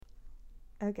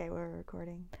Okay, we're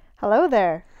recording. Hello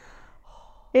there.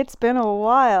 It's been a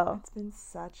while. It's been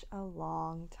such a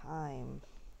long time.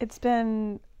 It's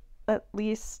been at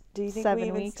least Do you think 7 we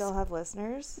even weeks. still have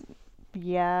listeners?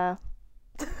 Yeah.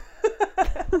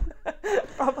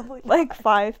 Probably Like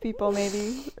 5 people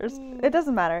maybe. It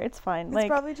doesn't matter. It's fine. It's Like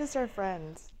probably just our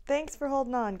friends. Thanks for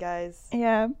holding on, guys.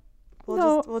 yeah.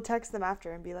 We'll text them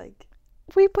after and be like,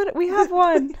 We have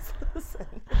one. "Please listen."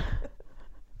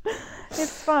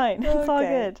 It's fine. It's all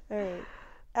Okay. good.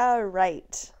 All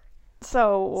right.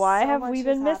 So why So have much we has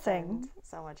been happened. missing?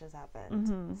 So much has happened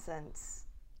Mhm. since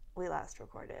we last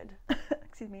recorded.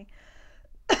 Excuse me.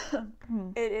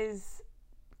 It is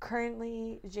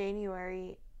currently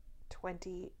January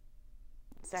 22nd.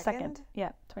 Second.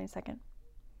 Yeah, 22nd.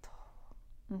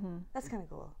 Mhm. That's kind of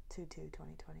cool.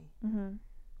 2/2/2020. Mhm.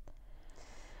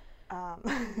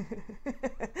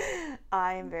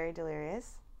 I am very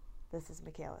delirious. This is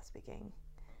Michaela speaking.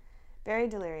 Very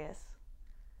delirious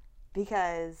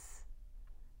because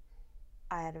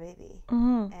I had a baby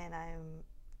Mhm. and I'm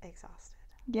exhausted.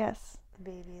 Yes. The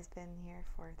baby has been here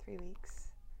for 3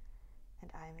 weeks and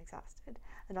I am exhausted.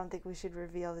 I don't think we should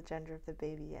reveal the gender of the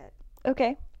baby yet.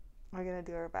 Okay. We're going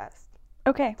to do our best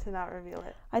Okay. to not reveal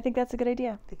it I think that's a good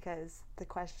idea. because the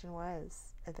question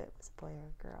was if it was a boy or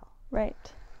a girl.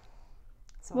 Right.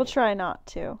 So We'll try not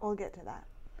to. We'll get to that.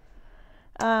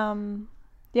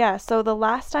 Yeah, so the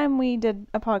last time we did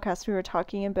a podcast, we were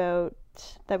talking about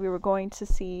that we were going to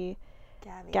see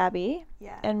Gabby,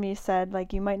 Yeah. and we said,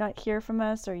 like, you might not hear from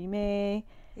us, or you may,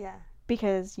 Yeah.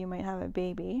 because you might have a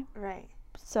baby. Right.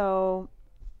 So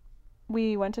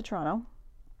we went to Toronto,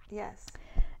 Yes.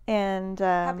 and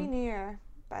Happy New Year,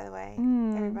 by the way,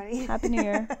 everybody. Happy New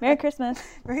Year. Merry Christmas.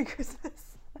 Merry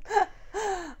Christmas.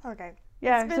 Okay.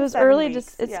 Yeah, It's so been it was 7 early.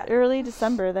 weeks, It's yeah. early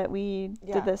December that we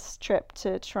Yeah. did this trip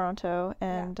to Toronto,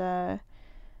 and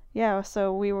yeah,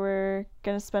 so we were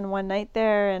gonna spend one night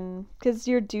there, and because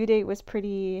your due date was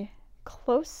pretty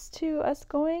close to us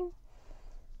going.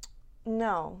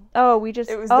 No. Oh, we just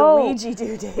It was the Ouija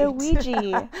due date. The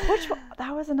Ouija.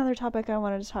 That was another topic I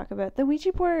wanted to talk about. The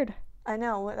Ouija board. I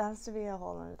know. That has to be a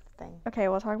whole other thing. Okay,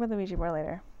 we'll talk about the Ouija board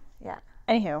later. Yeah.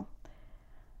 Anywho,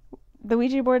 the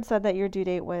Ouija board said that your due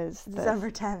date was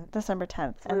December 10th. December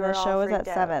 10th, We and were the all show was at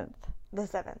freaked out. 7th. The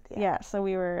 7th, yeah. Yeah, so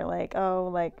we were like,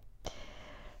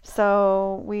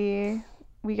 so we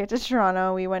get to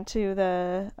Toronto. We went to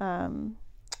the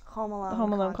Home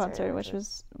Alone concert, which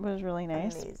was really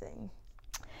nice. Amazing.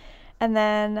 And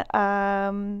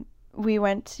then we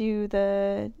went to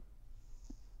the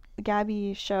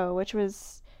Gabby show, which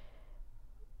was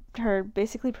her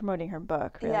basically promoting her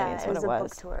book. Really, Yeah, is it what was it a was.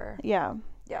 book tour. Yeah.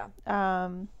 Yeah.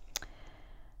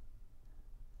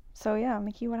 So yeah,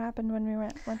 Mickey, what happened when we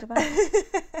went to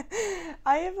that?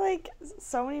 I have like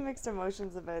so many mixed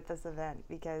emotions about this event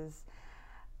because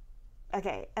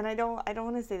and I don't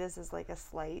want to say this as like a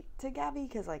slight to Gabby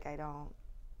because like I don't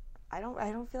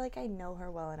feel like I know her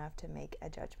well enough to make a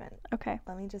judgment. Okay.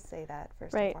 Let me just say that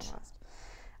first Right. and foremost.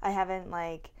 I haven't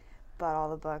like bought all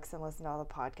the books and listened to all the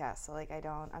podcasts, so like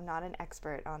I'm not an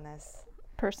expert on this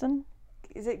Person?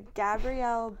 Is it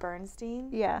Gabrielle Bernstein?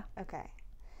 Yeah. Okay.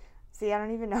 See, I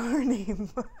don't even know her name.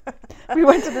 We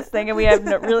went to this thing and we have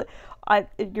no really.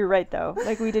 You're right though.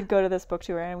 Like we did go to this book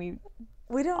tour and we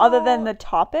don't other know. than the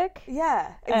topic.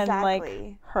 Yeah, exactly. And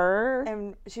like her.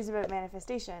 And she's about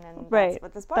manifestation, and Right. that's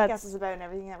what this podcast is about, and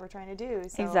everything that we're trying to do.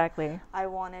 So Exactly. I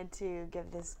wanted to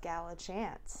give this gal a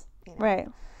chance. You know? Right.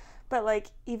 But like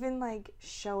even like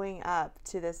showing up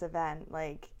to this event,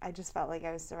 like I just felt like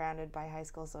I was surrounded by high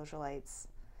school socialites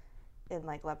in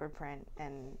like leopard print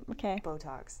and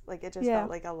Botox. Like it just felt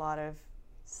like a lot of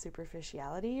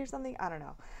superficiality or something. I don't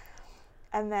know.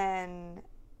 And then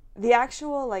the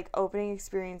actual like opening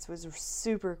experience was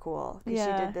super cool because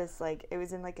she did this like it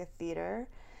was in like a theater,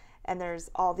 and there's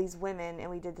all these women, and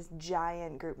we did this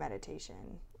giant group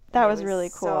meditation. That was really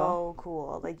cool. So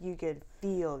cool. Like you could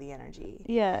feel the energy.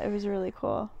 Yeah, it was really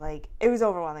cool. Like it was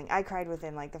overwhelming. I cried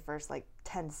within like the first like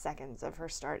 10 seconds of her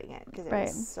starting it because it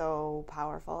was so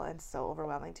powerful and so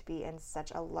overwhelming to be in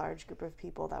such a large group of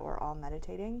people that were all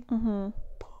meditating. Mm-hmm.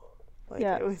 Like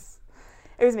it was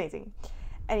amazing.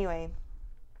 Anyway,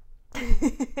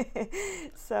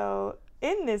 so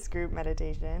in this group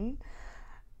meditation,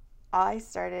 I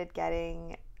started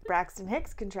getting Braxton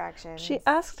Hicks contractions. She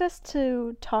asked us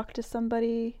to talk to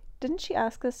somebody. Didn't she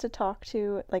ask us to talk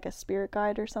to like a spirit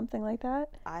guide or something like that?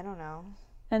 I don't know.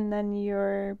 And then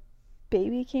your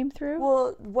baby came through?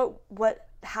 Well, what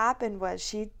happened was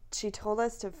she told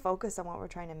us to focus on what we're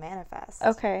trying to manifest.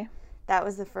 Okay. That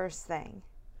was the first thing.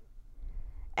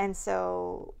 And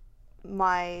so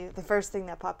the first thing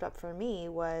that popped up for me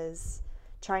was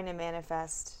trying to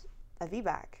manifest a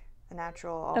VBAC, a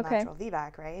natural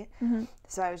VBAC, right? Mm-hmm.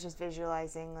 So I was just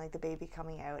visualizing like the baby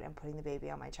coming out and putting the baby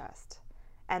on my chest.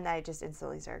 And I just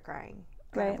instantly started crying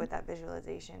with that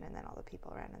visualization, and then all the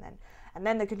people around, and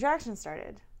then the contractions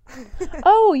started.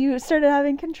 Oh, you started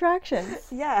having contractions.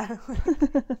 Yeah.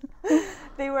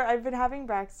 I've been having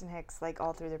Braxton Hicks like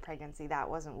all through the pregnancy. That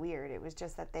wasn't weird. It was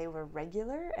just that they were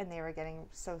regular and they were getting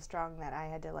so strong that I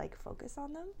had to like focus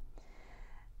on them.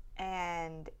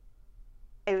 And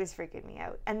it was freaking me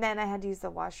out. And then I had to use the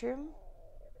washroom.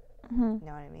 Mm-hmm. You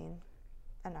know what I mean?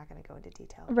 I'm not going to go into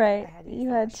detail. Right. You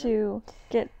had to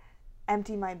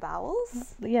empty my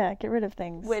bowels. Yeah, get rid of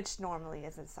things. Which normally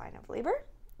is a sign of labor.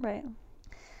 Right.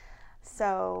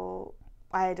 So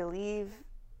I had to leave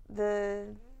the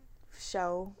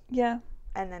show. Yeah.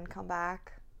 And then come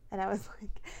back. And I was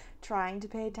like trying to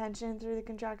pay attention through the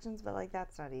contractions, but like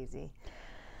that's not easy.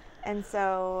 And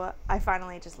so I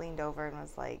finally just leaned over and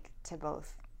was like to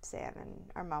both Sam,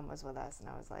 and our mom was with us, and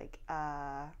I was like,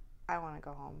 I want to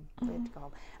go home. Mm-hmm. We have to go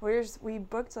home. We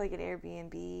booked like an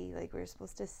Airbnb. Like we were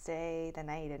supposed to stay the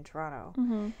night in Toronto.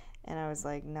 Mm-hmm. And I was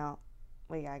like, no,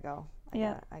 we gotta go.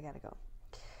 I gotta go.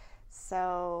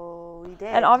 So we did.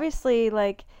 And obviously,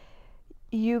 like,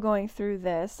 you going through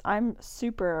this, I'm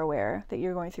super aware that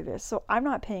you're going through this. So I'm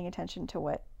not paying attention to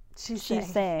what she's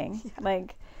saying. Yeah.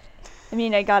 Like, I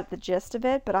mean, I got the gist of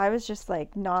it, but I was just,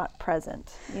 like, not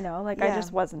present, you know? Like, I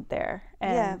just wasn't there.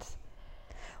 And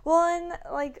well, and,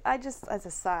 like, I just, as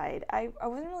a side, I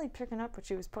wasn't really picking up what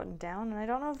she was putting down. And I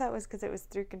don't know if that was because it was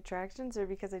through contractions or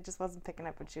because I just wasn't picking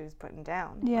up what she was putting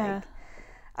down. Yeah. Like,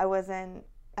 I wasn't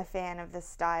a fan of the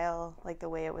style, like the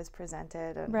way it was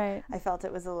presented, and I felt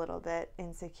it was a little bit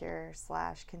insecure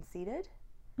 / conceited,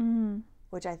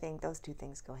 which I think those two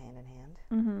things go hand in hand.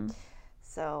 Mm-hmm.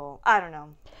 So I don't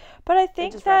know, but I think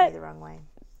it just that rubbed me the wrong way.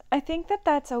 I think that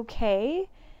that's okay.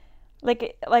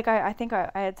 Like I think I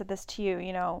had said this to you.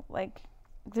 You know, like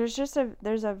there's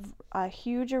a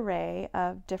huge array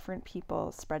of different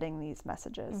people spreading these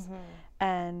messages,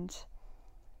 and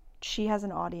she has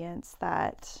an audience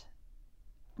that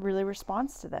really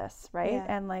responds to this, right? Yeah.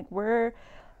 And like we're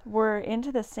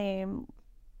into the same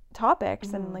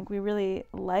topics, and like we really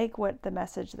like what the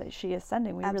message that she is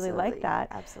sending. We really like that.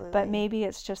 Absolutely. But maybe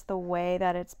it's just the way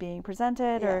that it's being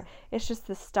presented, or it's just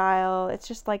the style. It's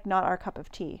just like not our cup of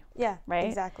tea. Yeah. Right.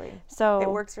 Exactly. So it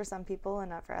works for some people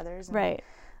and not for others. And right.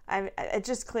 It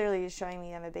just clearly is showing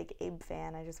me I'm a big Abe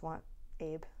fan. I just want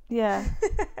Abe. Yeah.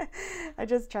 I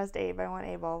just trust Abe. I want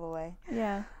Abe all the way.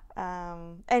 Yeah.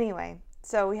 Anyway.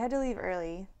 So we had to leave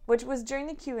early, which was during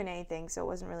the Q&A thing, so it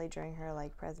wasn't really during her,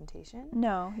 like, presentation.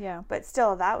 No, yeah. But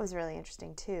still, that was really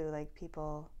interesting, too, like,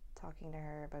 people talking to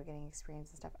her about getting experience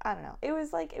and stuff. I don't know. It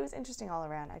was, like, it was interesting all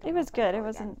around. It was good. It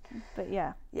wasn't, but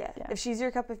yeah. If she's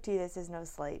your cup of tea, this is no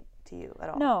slight to you at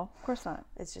all. No, of course not.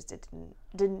 It's just it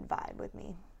didn't vibe with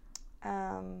me.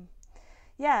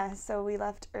 So we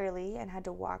left early and had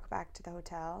to walk back to the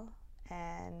hotel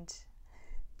and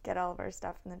get all of our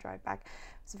stuff and then drive back.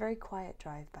 It was a very quiet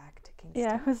drive back to Kingston.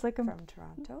 Yeah, it was like from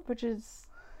Toronto, which is,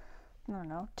 I don't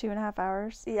know, 2.5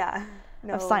 hours. Yeah,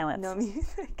 of silence, no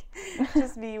music,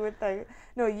 just me with the.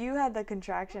 No, you had the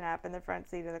contraction app in the front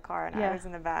seat of the car, and I was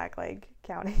in the back, like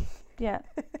counting. Yeah,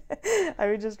 I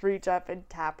would just reach up and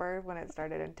tap her when it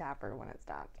started and tap her when it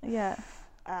stopped. Yeah,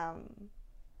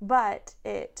 but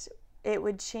it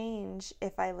would change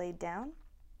if I laid down.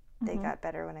 They got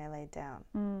better when I laid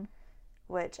down.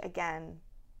 Which, again,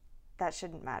 that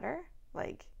shouldn't matter.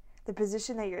 Like, the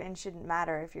position that you're in shouldn't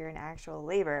matter if you're in actual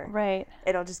labor. Right.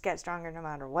 It'll just get stronger no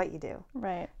matter what you do.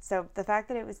 Right. So the fact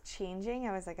that it was changing,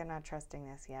 I was like, I'm not trusting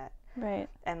this yet. Right.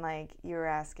 And, like, you were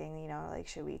asking, you know, like,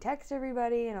 should we text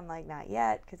everybody? And I'm like, not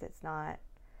yet, because it's not.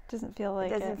 Doesn't feel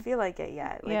like it. Doesn't feel like it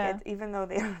yet. Like, even though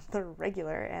they're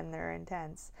regular and they're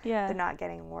intense, they're not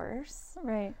getting worse.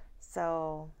 Right.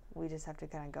 So we just have to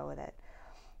kind of go with it.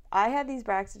 I had these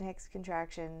Braxton Hicks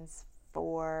contractions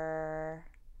for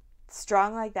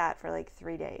strong like that for like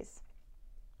 3 days.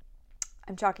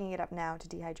 I'm chalking it up now to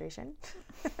dehydration.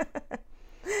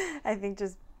 I think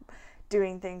just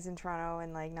doing things in Toronto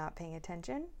and like not paying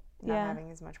attention, not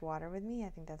having as much water with me. I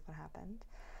think that's what happened.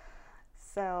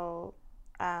 So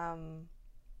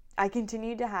I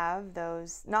continued to have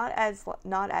those not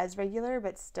as regular,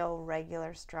 but still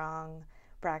regular, strong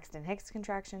Braxton Hicks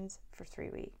contractions for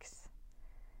 3 weeks.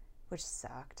 Which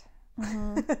sucked.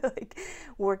 Like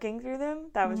working through them,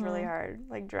 that was really hard.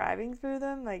 Like driving through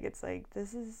them, like it's like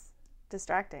this is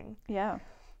distracting. Yeah.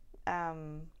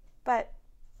 But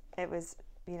it was,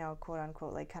 you know, quote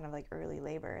unquote, like kind of like early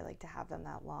labor, like to have them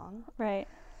that long. Right.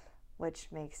 Which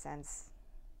makes sense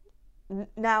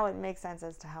now it makes sense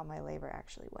as to how my labor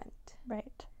actually went.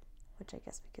 Right. Which I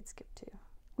guess we could skip to.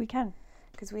 We can.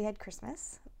 Because we had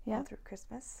Christmas. Yeah. All through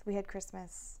Christmas. We had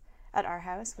Christmas at our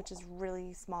house, which is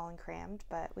really small and crammed,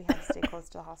 but we had to stay close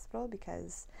to the hospital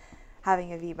because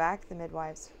having a VBAC, the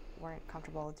midwives weren't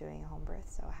comfortable doing a home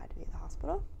birth, so I had to be at the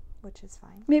hospital, which is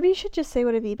fine. Maybe you should just say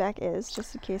what a VBAC is,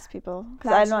 just in case people...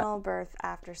 Vaginal birth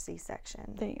after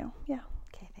C-section. There you go. Yeah.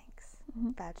 Okay, thanks.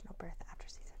 Vaginal birth after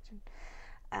C-section.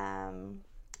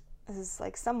 This is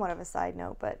like somewhat of a side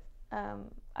note, but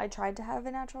I tried to have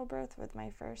a natural birth with my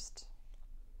first,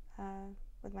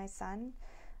 with my son,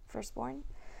 firstborn,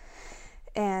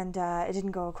 and it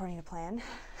didn't go according to plan.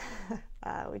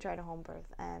 We tried a home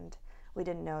birth, and we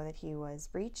didn't know that he was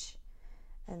breech,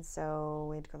 and so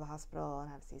we had to go to the hospital and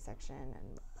have a C-section,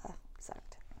 and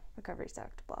sucked. Recovery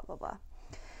sucked, blah, blah, blah.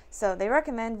 So they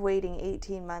recommend waiting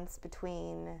 18 months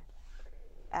between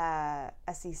a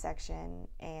C-section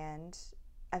and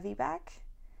a VBAC.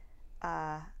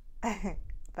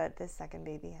 But this second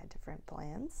baby had different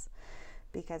plans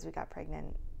because we got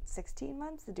pregnant 16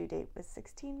 months. The due date was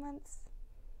 16 months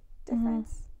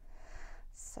difference.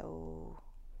 So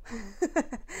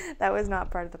that was not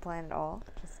part of the plan at all.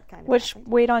 Just kind of which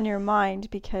weighed on your mind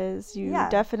because you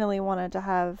definitely wanted to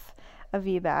have a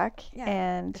VBAC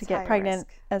and to get pregnant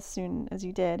as soon as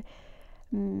you did.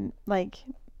 Like,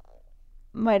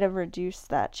 might have reduced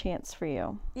that chance for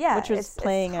you. Yeah, which was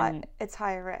it's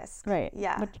high risk. Right.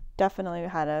 Yeah. Which definitely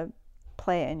had to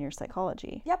play in your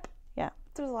psychology. Yep. Yeah.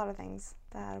 There's a lot of things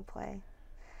that had to play.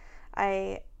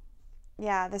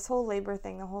 This whole labor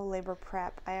thing, the whole labor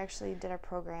prep, I actually did a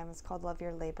program. It's called Love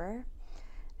Your Labor.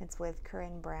 It's with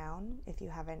Corinne Brown. If you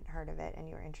haven't heard of it and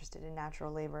you're interested in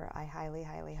natural labor, I highly,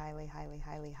 highly, highly, highly,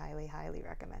 highly, highly, highly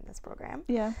recommend this program.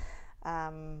 Yeah.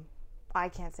 I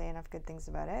can't say enough good things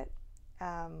about it.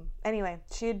 Anyway,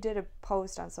 she did a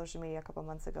post on social media a couple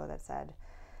months ago that said,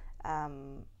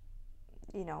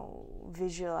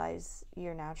 visualize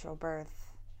your natural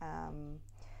birth,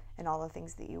 and all the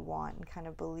things that you want and kind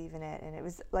of believe in it. And it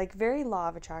was like very law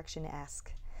of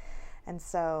attraction-esque. And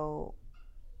so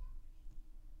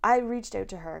I reached out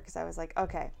to her because I was like,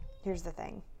 okay, here's the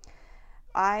thing.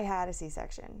 I had a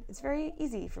C-section. It's very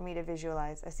easy for me to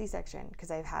visualize a C-section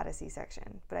because I've had a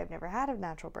C-section, but I've never had a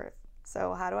natural birth.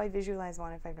 So how do I visualize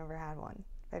one if I've never had one?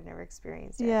 If I've never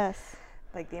experienced it? Yes.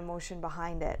 Like the emotion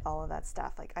behind it, all of that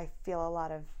stuff. Like I feel a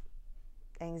lot of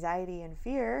anxiety and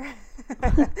fear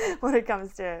when it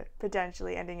comes to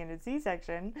potentially ending in a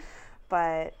C-section.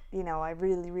 But, I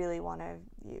really, really want to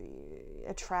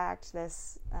attract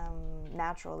this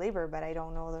natural labor, but I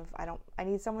don't know I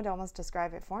need someone to almost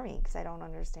describe it for me because I don't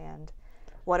understand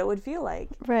what it would feel like.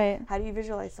 Right. How do you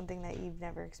visualize something that you've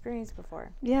never experienced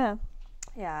before? Yeah.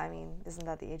 Yeah, I mean, isn't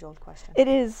that the age-old question? It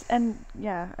is, and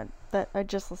I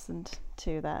just listened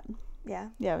to that. Yeah?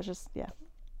 Yeah, it was just, yeah.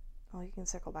 Well, you can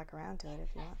circle back around to it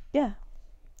if you want. Yeah.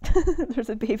 There's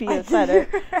a baby outside her.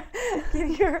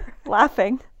 Can you hear her?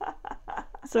 Laughing.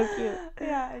 So cute.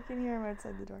 Yeah, I can hear him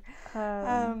outside the door.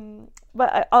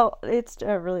 But it's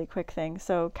a really quick thing.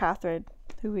 So Catherine,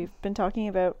 who we've been talking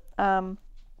about a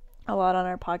lot on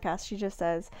our podcast, she just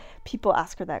says, people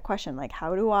ask her that question, like,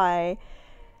 how do I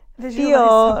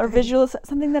visualize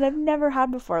something that I've never had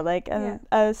before, like a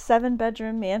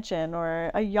 7-bedroom mansion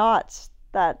or a yacht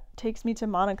that takes me to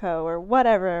Monaco or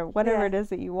whatever it is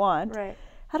that you want. Right.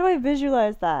 How do I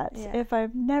visualize that if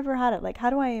I've never had it? Like, how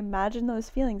do I imagine those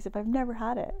feelings if I've never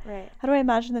had it? Right. How do I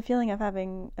imagine the feeling of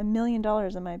having $1 million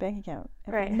in my bank account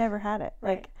if I've never had it?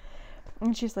 Right. Like,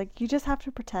 and she's like, you just have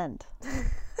to pretend.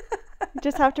 You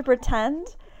just have to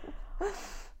pretend.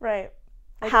 Right.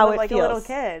 Like how it like feels. A little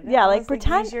kid. Yeah, like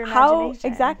pretend use your how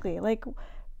exactly. Like,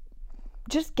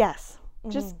 just guess. Mm-hmm.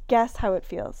 Just guess how it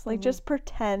feels. Like, just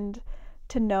pretend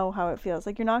to know how it feels.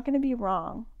 Like, you're not going to be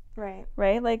wrong. Right.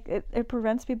 Right? Like, it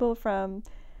prevents people from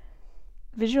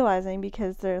visualizing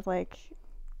because they're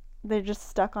just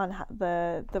stuck on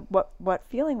the what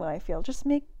feeling will I feel. Just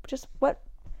make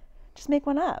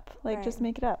one up. Like, just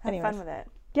make it up. Have fun with it.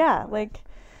 Yeah, like,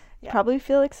 you probably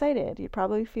feel excited. You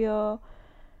probably feel,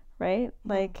 right?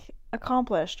 Like,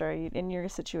 accomplished, or in your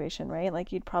situation, right?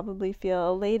 Like, you'd probably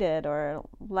feel elated or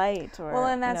light or, well,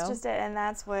 and that's just it. And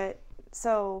that's what,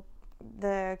 so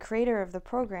the creator of the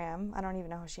program, I don't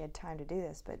even know how she had time to do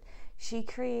this, but she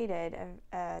created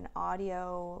an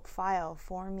audio file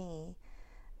for me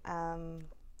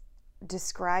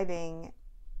describing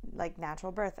like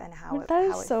natural birth and how it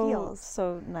feels.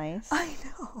 So nice. I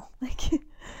know.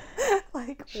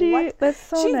 Like that's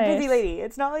so she's nice. a busy lady.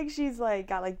 It's not like she's like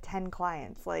got like 10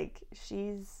 clients. Like,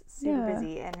 she's super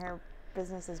busy and her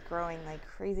business is growing like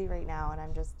crazy right now, and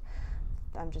I'm just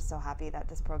I'm just so happy that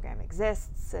this program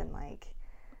exists, and like,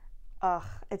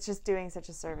 it's just doing such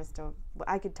a service to,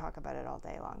 I could talk about it all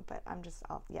day long, but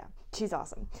yeah, she's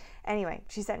awesome. Anyway,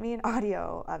 she sent me an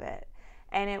audio of it,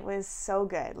 and it was so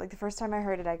good. Like, the first time I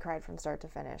heard it, I cried from start to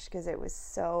finish, because it was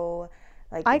so,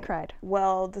 like, I cried.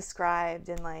 Well described,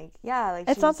 and like, yeah, like,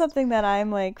 it's not something that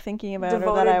I'm like thinking about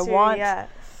or that I want. Yeah.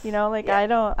 You know, like,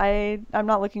 yeah. I'm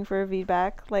not looking for a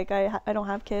feedback. Like, I don't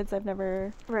have kids. I've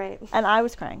never. Right. And I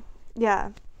was crying.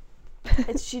 Yeah.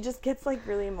 She just gets like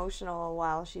really emotional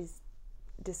while she's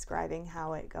describing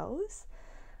how it goes.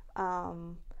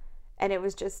 And it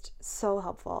was just so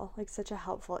helpful, like such a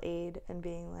helpful aid, and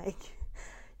being like,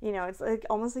 you know, it's like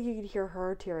almost like you could hear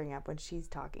her tearing up when she's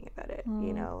talking about it,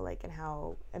 you know, like, and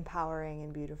how empowering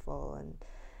and beautiful and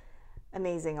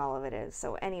amazing all of it is.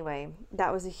 So anyway,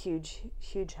 that was a huge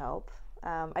help.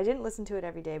 I didn't listen to it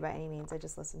every day by any means. I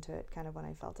just listened to it kind of when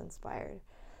I felt inspired.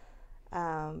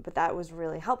 But that was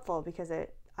really helpful, because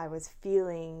I was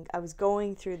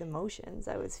going through the motions.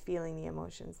 I was feeling the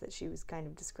emotions that she was kind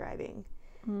of describing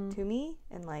to me,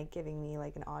 and like giving me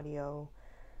like an audio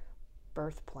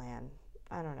birth plan.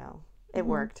 I don't know. It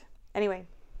worked. Anyway,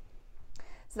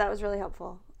 so that was really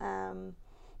helpful.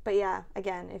 But yeah,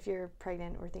 again, if you're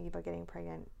pregnant or thinking about getting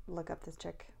pregnant, look up this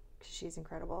chick, because she's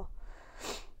incredible.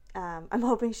 I'm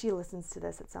hoping she listens to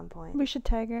this at some point. We should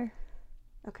tag her.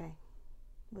 Okay.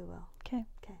 We will. Okay.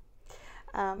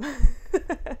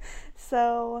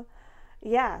 So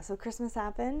Christmas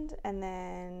happened, and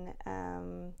then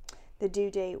the due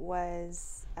date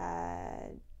was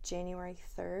January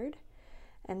 3rd.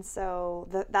 And so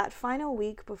that final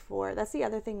week before, that's the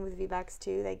other thing with VBACs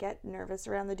too, they get nervous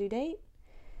around the due date,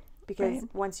 because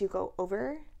once you go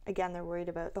over, again, they're worried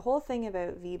about, the whole thing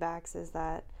about VBACs is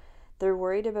that they're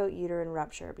worried about uterine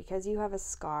rupture, because you have a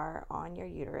scar on your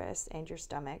uterus and your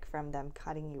stomach from them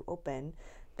cutting you open.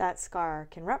 That scar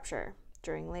can rupture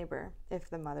during labor if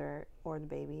the mother or the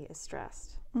baby is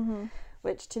stressed.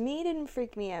 Which to me didn't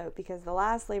freak me out, because the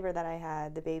last labor that I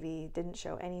had, the baby didn't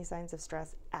show any signs of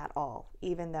stress at all,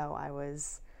 even though I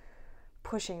was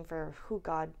pushing for who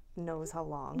God knows how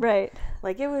long. Right.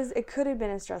 Like, it could have been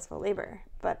a stressful labor,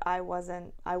 but I was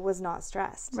not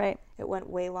stressed. Right. It went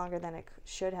way longer than it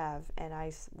should have, and I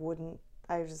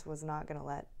just was not going to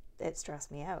let it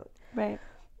stress me out. Right.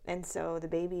 And so the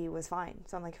baby was fine.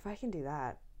 So I'm like, if I can do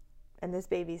that, and this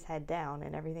baby's head down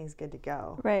and everything's good to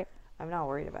go. Right. I'm not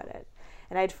worried about it.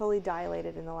 And I'd fully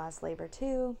dilated in the last labor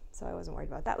too, so I wasn't worried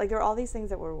about that. Like, there were all these things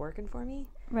that were working for me.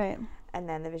 Right. And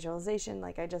then the visualization,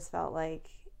 like, I just felt like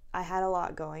I had a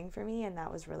lot going for me, and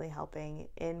that was really helping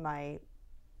in my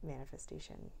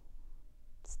manifestation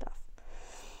stuff.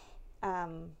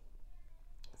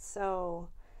 So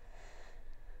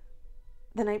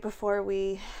the night before I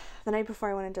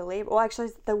went into labor, well,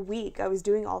 actually the week, I was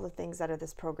doing all the things that are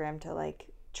this program to like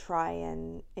try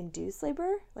and induce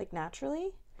labor, like,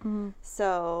 naturally.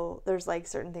 So there's like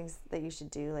certain things that you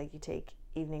should do, like you take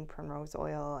evening primrose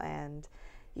oil and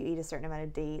you eat a certain amount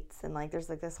of dates, and like there's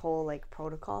like this whole like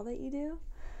protocol that you do.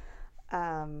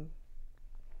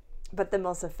 But the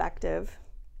most effective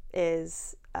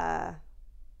is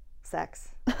sex.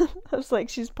 I was like,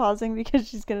 she's pausing because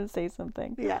she's gonna say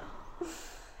something. Yeah.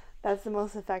 That's the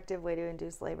most effective way to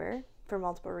induce labor, for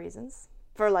multiple reasons.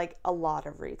 For like a lot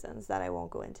of reasons that I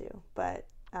won't go into. But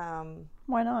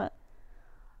why not?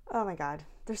 Oh my God.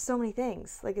 There's so many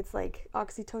things. Like, it's like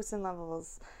oxytocin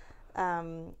levels,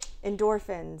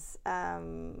 endorphins,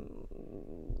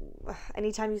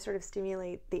 anytime you sort of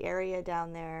stimulate the area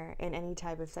down there in any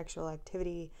type of sexual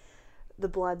activity, the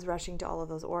blood's rushing to all of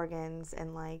those organs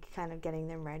and like kind of getting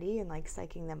them ready and like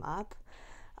psyching them up.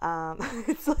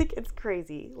 It's like, it's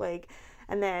crazy. Like,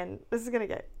 and then this is gonna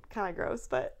get kind of gross,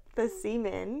 but the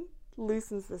semen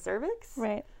loosens the cervix,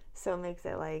 right? So it makes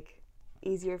it like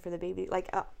easier for the baby.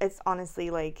 Like, it's honestly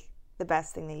like the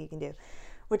best thing that you can do,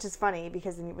 which is funny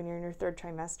because when you're in your third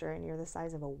trimester and you're the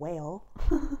size of a whale,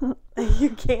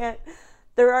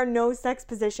 there are no sex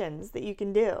positions that you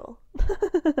can do.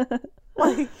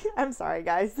 Like, I'm sorry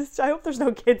guys, I hope there's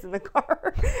no kids in the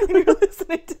car and you're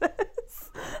listening to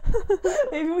this.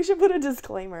 Maybe we should put a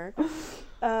disclaimer.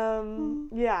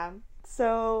 Yeah,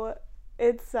 so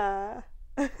it's yeah,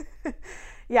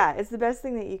 it's the best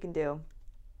thing that you can do.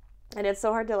 And it's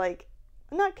so hard to like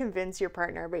not convince your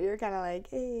partner, but you're kind of like,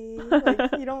 hey,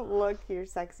 like, you don't look your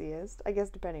sexiest, I guess,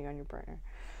 depending on your partner.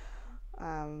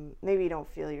 Maybe you don't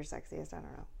feel your sexiest, I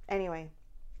don't know. Anyway,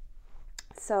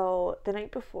 so the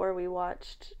night before we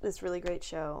watched this really great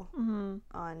show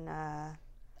on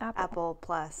Apple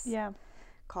Plus,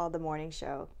 called The Morning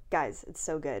Show. Guys, it's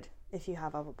so good. If you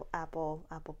have Apple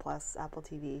Plus, Apple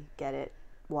TV, get it,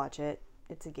 watch it.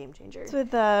 it's a game changer. It's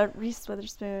with Reese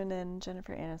Witherspoon and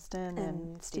Jennifer Aniston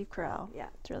and Steve Carell. Yeah.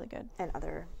 It's really good. And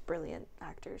other brilliant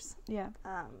actors. Yeah.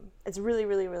 It's really,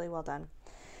 really, really well done.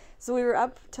 So we were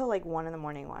up till like 1 a.m.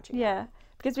 watching it.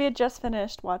 Because we had just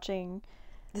finished watching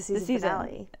the season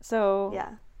finale.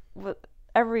 So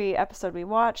every episode we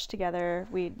watched together,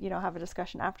 we'd, have a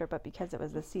discussion after, but because it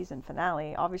was the season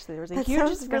finale, obviously there was a huge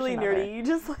discussion. Really nerdy.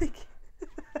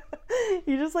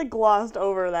 You just glossed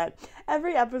over that.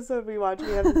 Every episode we watch,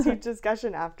 we have this huge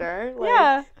discussion after.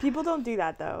 People don't do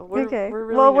that though. We're really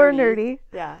nerdy. We're nerdy.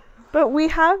 Yeah. But we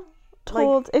have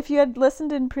told, if you had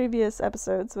listened in previous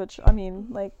episodes, which I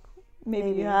mean,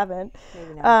 maybe you haven't.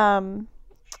 Maybe not.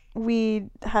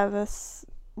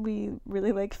 We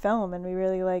really like film and we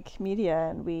really like media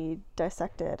and we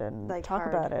dissect it and talk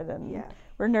about it and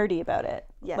we're nerdy about it.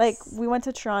 Yes. We went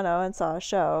to Toronto and saw a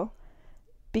show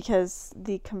because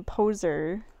the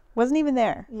composer wasn't even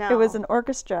there. No. It was an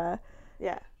orchestra.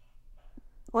 Yeah.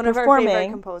 One of our favorite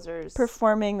composers.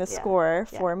 Performing the score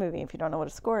for a movie. If you don't know what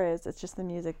a score is, it's just the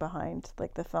music behind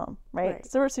the film, right?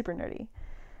 So we're super nerdy.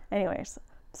 Anyways,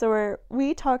 so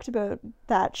we talked about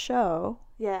that show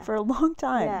for a long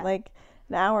time,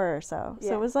 an hour or so.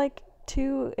 So it was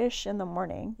 2-ish in the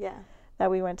morning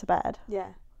that we went to bed. Yeah.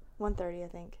 1:30, I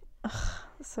think. Ugh,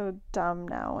 so dumb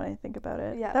now when I think about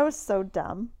it. Yeah. That was so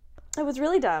dumb. It was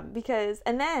really dumb because,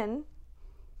 and then...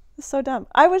 So dumb.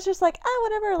 I was just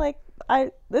whatever,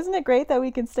 isn't it great that we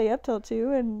can stay up till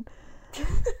 2 and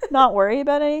not worry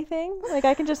about anything?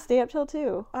 I can just stay up till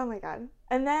 2. Oh my God.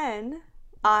 And then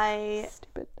I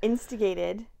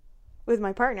instigated with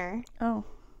my partner. Oh.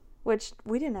 Which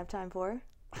we didn't have time for.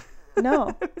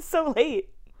 No. It was so late.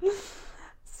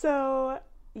 So,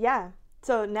 yeah.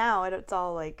 So now it's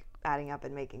all adding up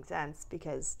and making sense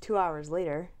because 2 hours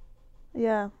later.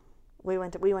 Yeah. We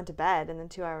went to bed and then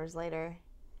 2 hours later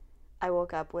I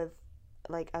woke up with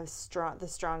the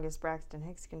strongest Braxton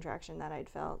Hicks contraction that I'd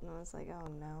felt, and I was like, oh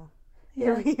no.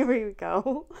 Here we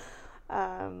go.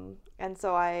 And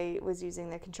so I was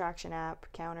using the contraction app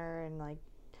counter and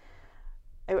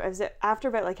it was after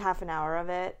about half an hour of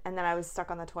it, and then I was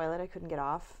stuck on the toilet. I couldn't get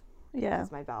off. Yeah.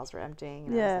 Because my bowels were emptying.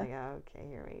 And I was like, oh, okay,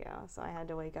 here we go. So I had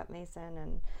to wake up Mason,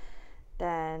 and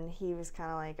then he was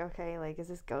kind of okay, is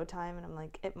this go time? And I'm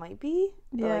like, it might be.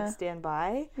 But, stand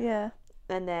by. Yeah.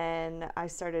 And then I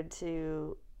started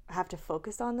to have to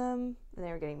focus on them, and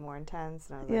they were getting more intense.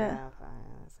 And I was like,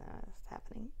 oh, it's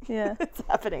happening. Yeah. It's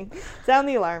happening. Sound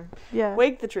the alarm. Yeah.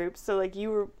 Wake the troops. So,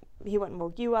 he went and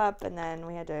woke you up, and then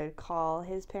we had to call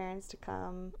his parents to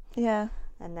come. Yeah.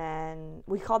 And then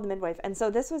we called the midwife. And so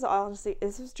this was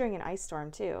during an ice storm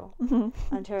too.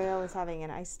 Mm-hmm. Ontario was having an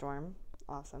ice storm.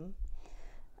 Awesome.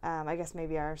 I guess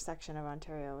maybe our section of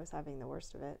Ontario was having the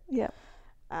worst of it. Yeah.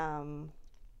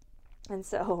 And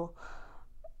so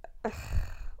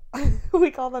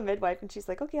we called the midwife, and she's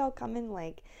like, okay, I'll come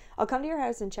to your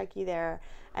house and check you there.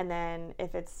 And then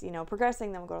if it's,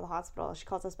 progressing, then we'll go to the hospital. She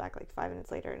calls us back 5 minutes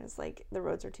later, and it's the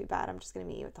roads are too bad. I'm just going to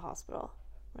meet you at the hospital.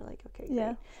 We're like, okay, great.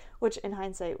 Yeah. Which in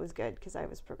hindsight was good because I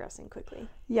was progressing quickly.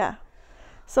 Yeah.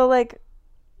 So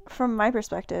from my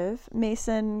perspective,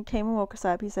 Mason came and woke us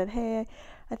up. He said, hey,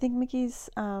 I think Mickey's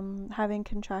having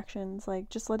contractions,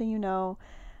 just letting you know.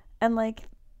 And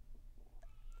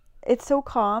it's so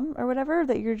calm or whatever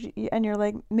that you're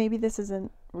like, maybe this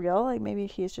isn't real. Maybe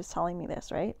he's just telling me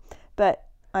this, right? But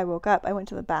I woke up. I went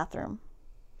to the bathroom.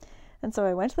 And so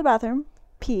I went to the bathroom,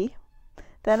 pee.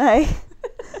 Then I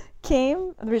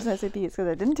came. The reason I say pee is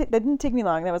because that didn't take me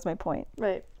long. That was my point.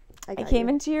 Right. I came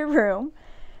into your room,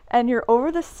 and you're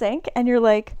over the sink, and you're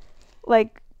like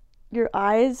your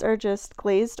eyes are just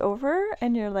glazed over,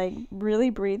 and you're really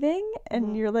breathing,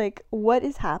 and you're like, what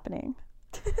is happening?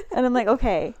 And I'm like,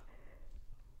 okay,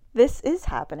 this is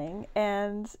happening,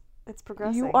 and it's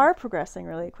progressing. You are progressing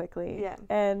really quickly. Yeah.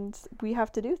 And we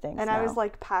have to do things And now. I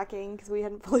was packing because we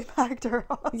hadn't fully packed our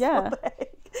hospital bag.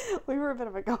 We were a bit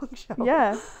of a gong show.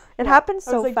 Yeah. It happened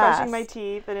so fast. I was brushing my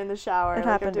teeth and in the shower. It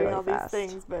happened I'm doing really all fast. these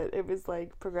things, but it was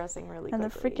progressing really quickly.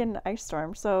 And the freaking ice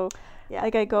storm. So I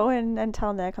go in and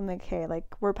tell Nick, I'm like, hey,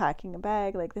 we're packing a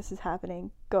bag. This is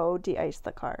happening. Go de-ice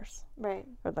the cars. Right.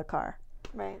 Or the car.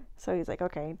 Right. So he's like,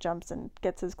 okay, jumps and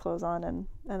gets his clothes on, and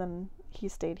then he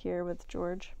stayed here with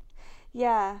George.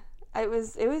 Yeah, it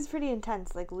was pretty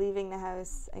intense, leaving the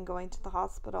house and going to the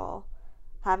hospital,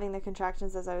 having the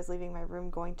contractions as I was leaving my room,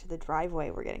 going to the driveway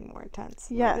were getting more intense.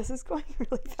 Yeah. This is going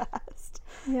really fast.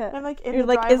 Yeah. And I'm You're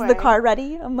the driveway. Is the car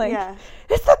ready? I'm like, yeah.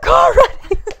 Is the car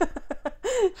ready?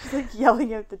 She's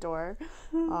yelling out the door.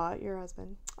 Aw, your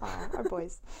husband. Aw, our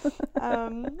boys. So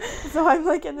I'm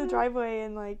in the driveway,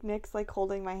 and Nick's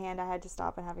holding my hand. I had to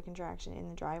stop and have a contraction in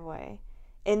the driveway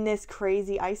in this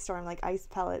crazy ice storm, like ice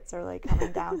pellets are like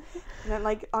coming down. And then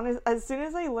like as soon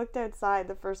as I looked outside,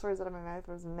 the first words out of my mouth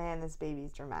was, man, this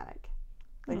baby's dramatic.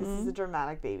 Like this is a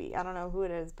dramatic baby. I don't know who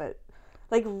it is, but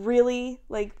like really,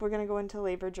 like we're gonna go into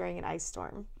labor during an ice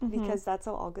storm because that's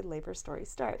how all good labor stories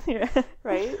start. Yeah.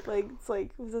 Right? Like it's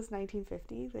like, was this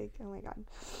 1950? Like, oh my god.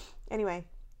 Anyway,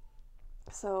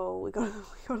 so we go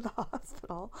to the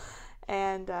hospital,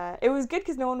 and it was good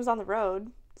because no one was on the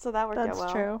road. So that worked out well.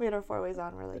 That's true. We had our 4-ways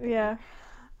on. We're like, yeah.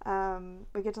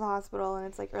 We get to the hospital and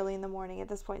it's like early in the morning at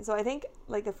this point. So I think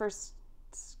like the first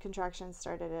contractions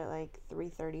started at like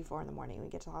 3:30, 4 in the morning. We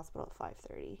get to the hospital at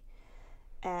 5:30,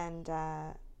 and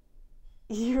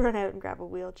you run out and grab a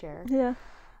wheelchair. Yeah.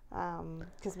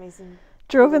 Because Mason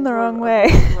drove in the wrong way.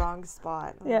 Wrong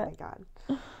spot. Oh my god.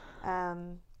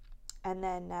 And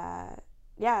then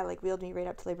like wheeled me right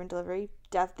up to labor and delivery.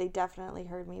 They definitely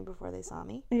heard me before they saw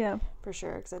me. Yeah, for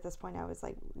sure. Because at this point I was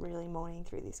like really moaning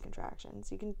through these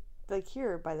contractions. You can like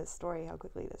hear by this story how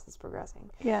quickly this is progressing.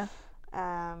 Yeah.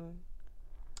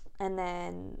 And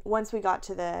then once we got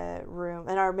to the room,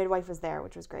 and our midwife was there,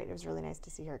 which was great. It was really nice to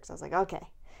see her because I was like, okay,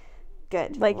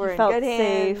 good. Like we're in good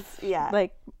hands. Safe. Yeah.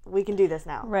 Like we can do this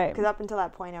now. Right. Because up until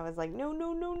that point I was like, no.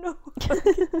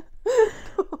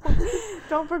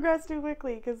 Don't progress too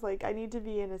quickly because like I need to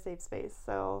be in a safe space.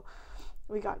 So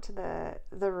we got to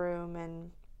the room,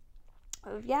 and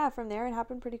from there it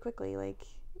happened pretty quickly. Like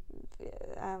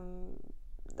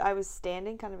I was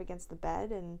standing kind of against the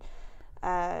bed, and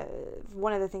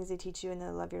one of the things they teach you in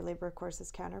the Love Your Labor course is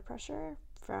counter pressure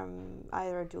from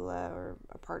either a doula or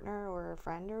a partner or a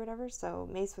friend or whatever. So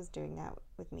Mace was doing that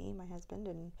with me, my husband,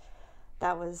 and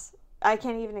that was, I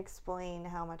can't even explain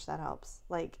how much that helps.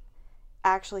 Like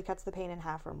actually cuts the pain in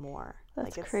half or more.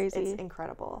 That's like crazy. It's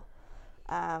incredible.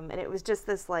 And it was just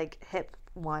this like hip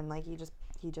one, like he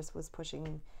just was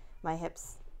pushing my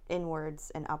hips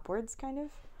inwards and upwards kind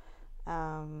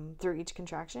of through each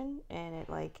contraction, and it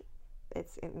like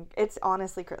it's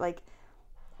honestly like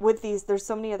with these, there's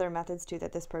so many other methods too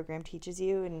that this program teaches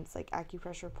you, and it's like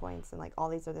acupressure points and like all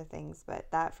these other things, but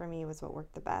that for me was what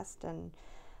worked the best. And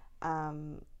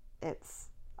it's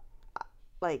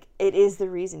like it is the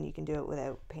reason you can do it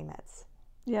without pain meds.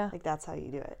 Yeah, like that's how you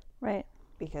do it, right?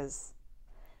 Because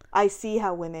I see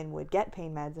how women would get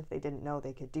pain meds if they didn't know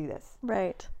they could do this,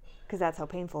 right? Because that's how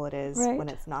painful it is when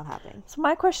it's not happening. So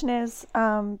my question is,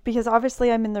 because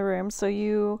obviously I'm in the room, so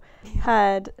you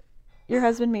had your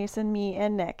husband Mason, me,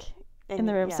 and Nick in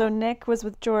the room. Yeah. So Nick was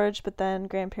with George, but then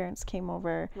grandparents came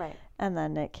over, right? And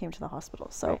then Nick came to the hospital.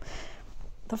 So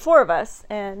the four of us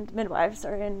and midwives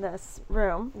are in this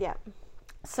room. Yeah.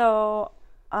 So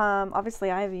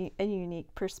obviously I have a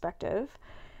unique perspective.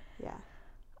 Yeah.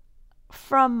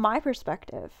 From my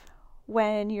perspective,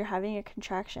 when you're having a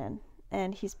contraction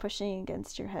and he's pushing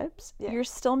against your hips, you're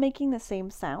still making the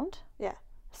same sound. Yeah.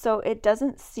 So it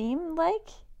doesn't seem like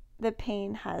the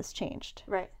pain has changed.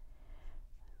 Right.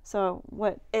 So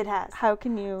what? It has. How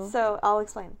can you? So I'll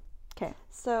explain. Okay.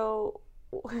 So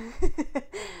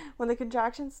when the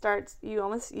contraction starts,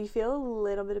 you feel a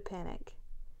little bit of panic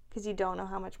because you don't know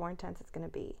how much more intense it's going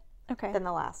to be than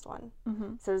the last one.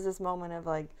 Mm-hmm. So there's this moment of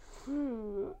like, I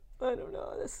don't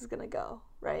know, this is going to go,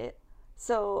 right?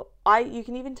 So you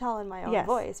can even tell in my own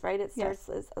voice, right? It starts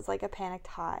as like a panicked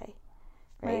high,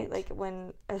 right? Like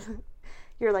when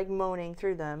you're like moaning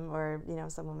through them, or, you know,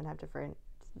 some women have different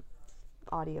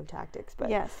audio tactics,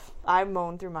 but I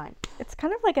moan through mine. It's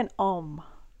kind of like an om.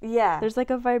 Yeah. There's like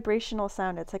a vibrational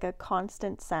sound. It's like a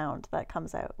constant sound that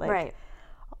comes out. Like, right.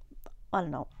 I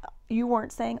don't know. You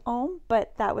weren't saying om,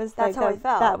 but that's like how I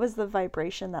felt. That was the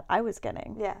vibration that I was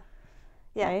getting. Yeah.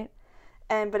 Yeah. Right?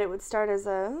 But it would start as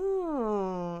a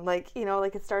like, you know,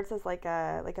 like it starts as like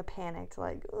a panicked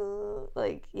like,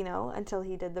 you know, until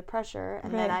he did the pressure,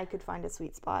 and then I could find a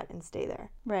sweet spot and stay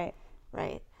there. Right.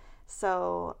 Right.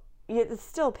 So it's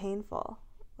still painful.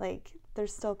 Like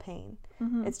there's still pain.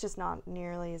 Mm-hmm. It's just not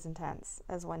nearly as intense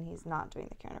as when he's not doing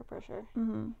the counter pressure.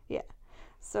 Mm-hmm. Yeah.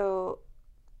 So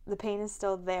the pain is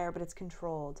still there, but it's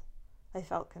controlled. I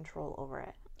felt control over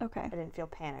it. Okay. I didn't feel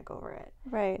panic over it.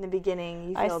 Right. In the beginning,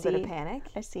 you feel a bit of panic.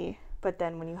 I see. But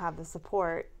then when you have the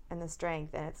support and the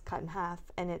strength, and it's cut in half,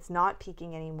 and it's not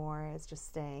peaking anymore, it's just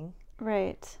staying.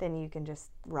 Right. Then you can just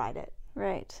ride it.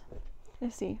 Right. I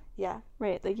see. Yeah.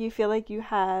 Right. Like you feel like you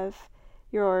have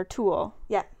your tool.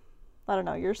 Yeah. I don't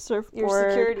know, your surfboard. Your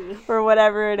security. Or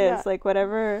whatever it is. Like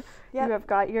whatever. Yep. You have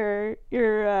got your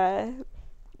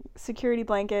security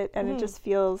blanket, and it just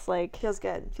feels like... Feels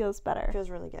good. Feels better.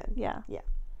 Feels really good. Yeah. Yeah.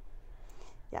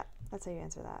 Yeah. That's how you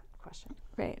answer that question.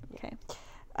 Right. Okay.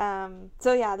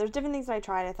 So yeah, there's different things that I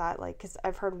tried. I thought, like, because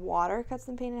I've heard water cuts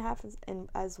the pain in half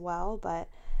as well, but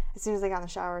as soon as I got in the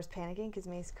shower, I was panicking because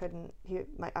Mace couldn't.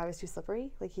 I was too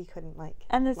slippery. Like, he couldn't, like.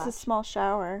 And it's a small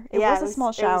shower. It was a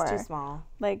small shower. It was too small.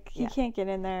 Like, he can't get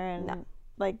in there and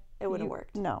like. It wouldn't have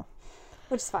worked. No.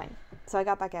 Which is fine. So I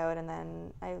got back out, and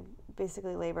then I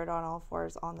basically labored on all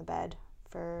fours on the bed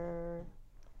for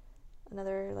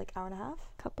another like hour and a half.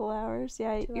 Couple hours.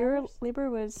 Yeah, your labor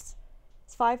was.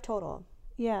 It's 5 total.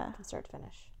 Yeah. From start to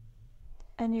finish.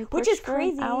 And you pushed, which is for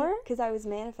crazy, an hour? Because I was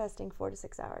manifesting 4 to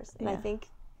 6 hours, and I think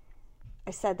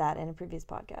I said that in a previous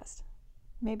podcast.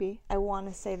 Maybe. I want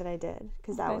to say that I did,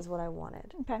 because that was what I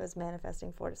wanted. Okay. I was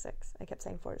manifesting 4 to 6. I kept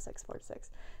saying 4 to 6, 4 to 6,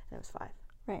 and it was 5.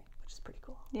 Right. Which is pretty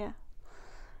cool. Yeah.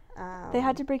 They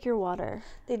had to break your water.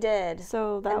 They did.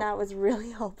 So that was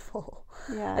really helpful.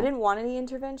 Yeah. I didn't want any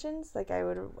interventions. Like, I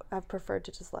would have preferred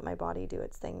to just let my body do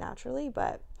its thing naturally,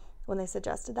 but when they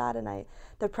suggested that, and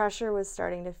the pressure was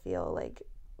starting to feel like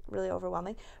really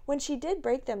overwhelming. When she did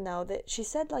break them, though, that she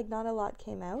said like not a lot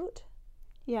came out.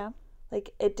 Yeah.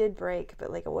 Like, it did break, but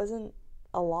like it wasn't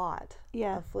a lot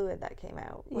of fluid that came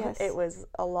out. Yes. It was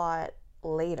a lot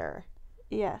later.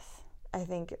 Yes. I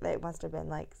think it must have been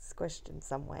like squished in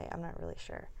some way. I'm not really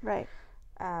sure. Right.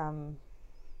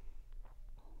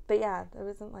 But yeah, there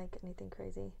wasn't like anything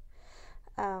crazy.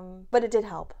 But it did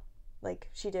help. Like,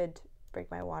 she did break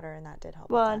my water, and that did help.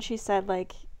 Well, and she said,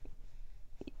 like,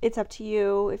 it's up to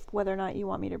you whether or not you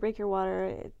want me to break your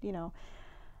water,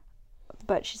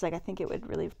 but she's like, I think it would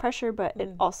relieve pressure, but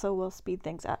it also will speed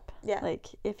things up. Yeah. Like,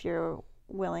 if you're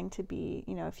willing to be,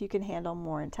 if you can handle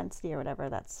more intensity or whatever,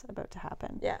 that's about to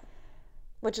happen. Yeah.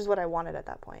 Which is what I wanted at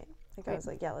that point. Like, I was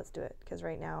like, yeah, let's do it. Because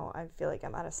right now I feel like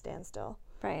I'm at a standstill.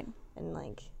 Right. And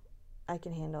like, I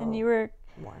can handle and you were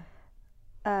more.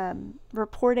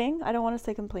 Reporting, I don't want to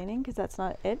say complaining because that's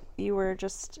not it. You were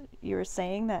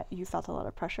saying that you felt a lot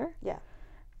of pressure. Yeah.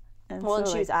 And and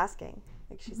she was asking,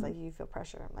 like, she's like, you feel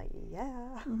pressure? I'm like,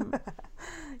 yeah.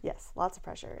 Yes, lots of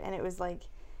pressure. And it was like,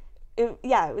 it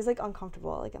was like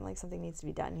uncomfortable. Like, I'm like, something needs to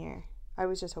be done here. I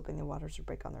was just hoping the waters would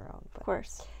break on their own. But of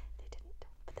course. They didn't,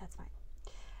 but that's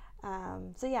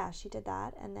fine. So yeah, she did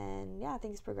that. And then,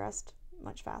 things progressed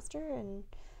much faster, and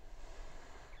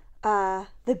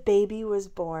the baby was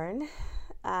born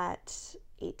at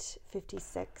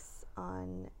 8:56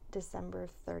 on December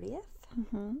 30th.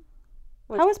 Mm-hmm.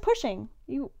 How was pushing?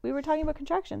 We were talking about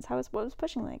contractions. What was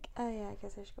pushing like? Oh yeah, I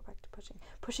guess I should go back to pushing.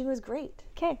 Pushing was great.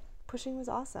 Okay. Pushing was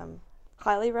awesome.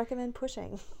 Highly recommend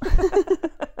pushing.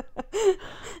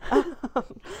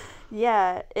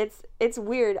 Yeah, it's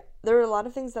weird. There were a lot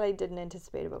of things that I didn't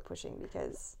anticipate about pushing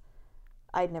because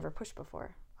I'd never pushed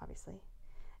before, obviously.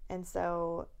 And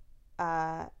so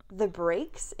the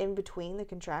breaks in between the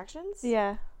contractions.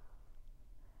 Yeah.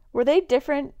 Were they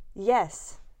different?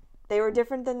 Yes. They were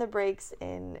different than the breaks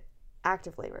in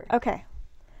active labor. Okay.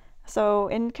 So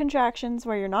in contractions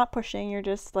where you're not pushing, you're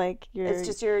just like it's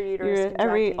just your uterus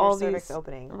contracting, your cervix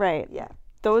opening. Right. Yeah.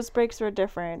 Those breaks were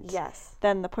different. Yes.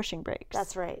 Than the pushing breaks.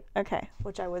 That's right. Okay.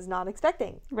 Which I was not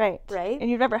expecting. Right. Right.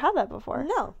 And you've never had that before.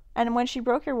 No. And when she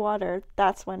broke your water,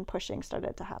 that's when pushing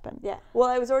started to happen. Yeah. Well,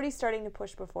 I was already starting to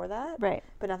push before that. Right.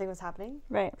 But nothing was happening.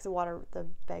 Right. Because the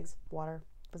bag's water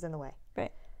was in the way.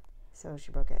 Right. So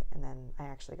she broke it, and then I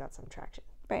actually got some traction.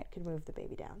 Right. Could move the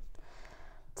baby down.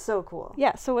 So cool.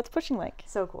 Yeah. So what's pushing like?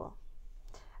 So cool.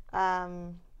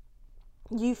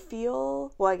 You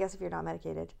feel, well, I guess if you're not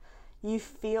medicated, you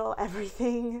feel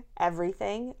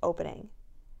everything opening.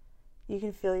 You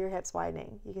can feel your hips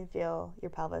widening. You can feel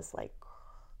your pelvis like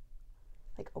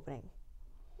opening.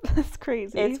 That's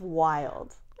crazy. It's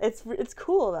wild. It's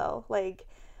cool though. Like,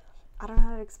 I don't know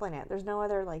how to explain it. There's no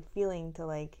other like feeling to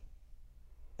like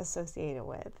associate it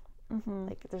with. Mm-hmm.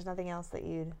 Like, there's nothing else that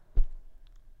you'd.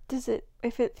 Does it?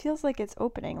 If it feels like it's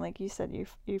opening, like you said,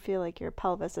 you feel like your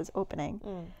pelvis is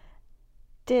opening.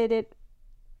 Did it?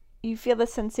 You feel the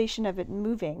sensation of it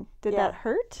moving. Did that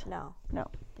hurt? No.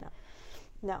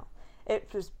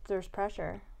 There's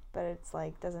pressure, but it's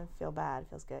like doesn't feel bad. It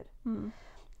feels good.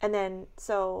 And then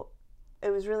so it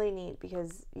was really neat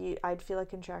because I'd feel a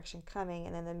contraction coming,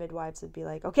 and then the midwives would be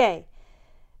like, okay,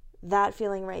 that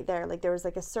feeling right there. Like, there was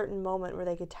like a certain moment where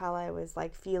they could tell I was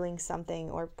like feeling something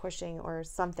or pushing or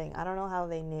something. I don't know how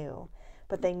they knew,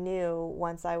 but they knew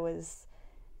once I was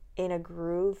in a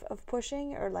groove of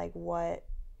pushing, or like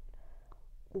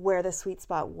where the sweet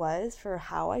spot was for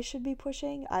how I should be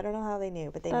pushing. I don't know how they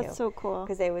knew, but they knew. That's so cool.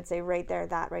 Because they would say right there,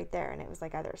 that right there. And it was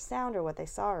like either a sound or what they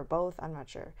saw or both. I'm not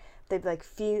sure. They'd like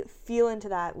feel into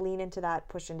that, lean into that,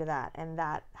 push into that. And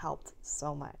that helped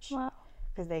so much. Wow.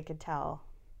 Because they could tell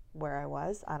where I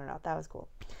was. I don't know. That was cool.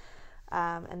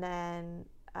 And then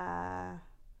yeah,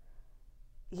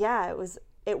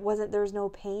 there was no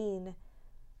pain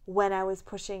when I was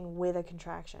pushing with a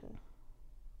contraction.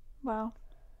 Wow.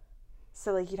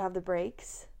 So, like, you'd have the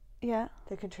breaks. Yeah.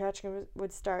 The contraction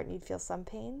would start and you'd feel some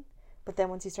pain. But then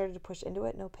once you started to push into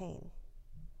it, no pain.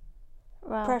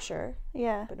 Wow. Pressure.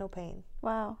 Yeah. But no pain.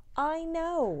 Wow. I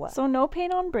know. So no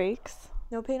pain on breaks.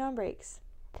 No pain on breaks.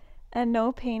 And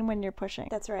no pain when you're pushing.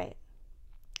 That's right.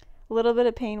 A little bit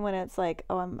of pain when it's like,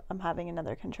 oh, I'm having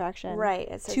another contraction. Right.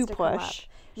 It starts to push. Come up.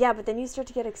 Yeah, but then you start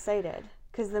to get excited.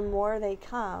 Because the more they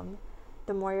come,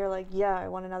 the more you're like, yeah, I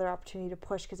want another opportunity to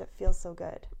push because it feels so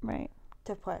good. Right.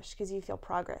 To push because you feel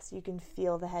progress. You can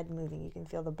feel the head moving. You can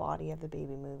feel the body of the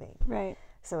baby moving. Right.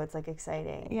 So it's like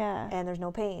exciting. Yeah. And there's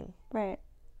no pain. Right.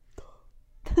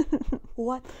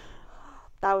 What?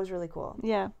 That was really cool.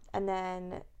 Yeah. And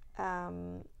then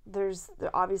there's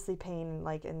obviously pain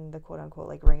like in the quote unquote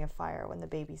like ring of fire when the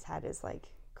baby's head is like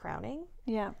crowning.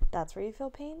 Yeah. That's where you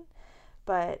feel pain.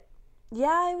 But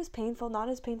yeah, it was painful. Not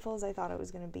as painful as I thought it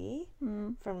was going to be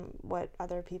from what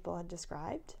other people had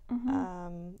described.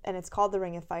 And it's called the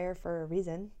Ring of Fire for a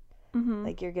reason.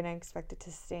 Like, you're going to expect it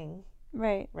to sting.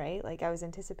 Right. Right? Like, I was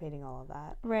anticipating all of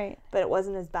that. Right. But it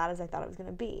wasn't as bad as I thought it was going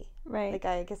to be. Right. Like,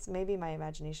 I guess maybe my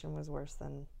imagination was worse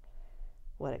than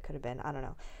what it could have been. I don't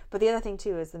know. But the other thing,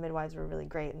 too, is the midwives were really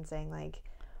great in saying, like,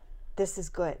 this is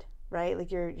good, right?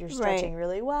 Like, you're stretching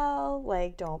really well.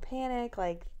 Like, don't panic.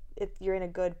 Like, if you're in a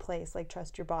good place, like,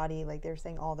 trust your body. Like, they're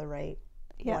saying all the right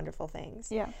wonderful things.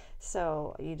 Yeah.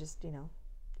 So you just,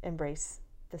 embrace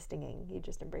the stinging. You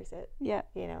just embrace it. Yeah.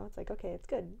 It's like, okay, it's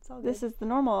good. It's all good. This is the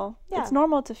normal. Yeah. It's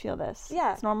normal to feel this.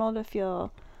 Yeah. It's normal to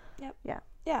feel. Yep. Yeah.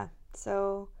 Yeah.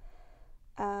 So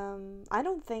I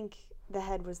don't think the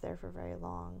head was there for very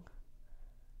long.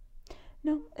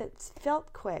 No. It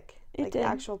felt quick. It like did. The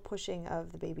actual pushing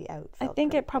of the baby out I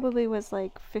think it probably quick. was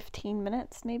like 15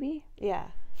 minutes maybe. Yeah.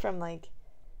 From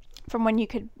when you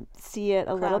could see it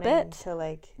a little bit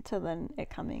to then it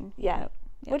coming out. Yeah.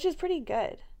 Which is pretty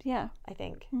good. Yeah. I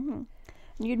think. Mm-hmm.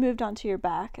 You'd moved onto your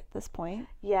back at this point.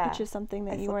 Yeah. Which is something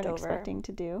that you weren't expecting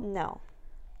to do. No.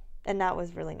 And that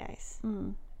was really nice.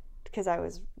 Because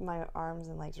my arms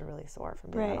and legs were really sore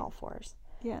from being on all fours.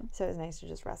 Yeah. So it was nice to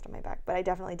just rest on my back. But I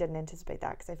definitely didn't anticipate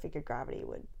that because I figured gravity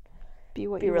would be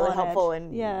really helpful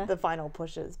in the final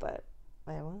pushes. But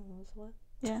what?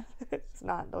 Yeah. It's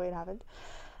not the way it happened.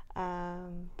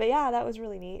 But yeah, that was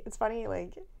really neat. It's funny,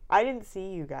 like, I didn't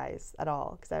see you guys at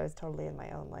all because I was totally in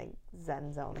my own, like,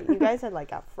 zen zone. But you guys had,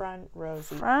 like, a front row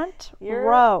seat.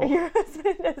 Row. Your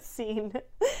husband has seen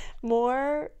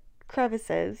more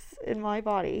crevices in my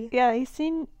body. Yeah, he's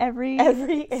seen every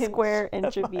square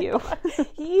inch of you.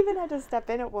 He even had to step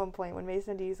in at one point when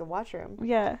Mason had to use the washroom.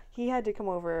 Yeah. He had to come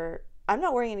over. I'm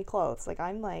not wearing any clothes. Like,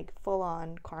 I'm, like,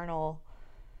 full-on carnal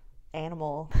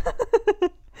animal.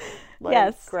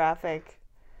 Graphic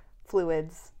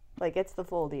fluids. Like, it's the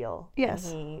full deal.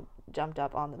 Yes. And he jumped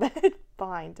up on the bed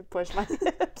behind to push my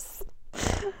hips.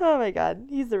 Oh my God.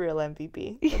 He's the real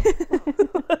MVP.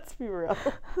 Let's be real.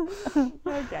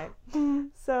 Okay.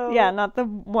 So. Yeah, not the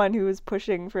one who was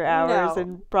pushing for hours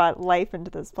and brought life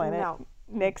into this planet. No.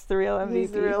 Nick's the real MVP.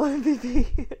 He's the real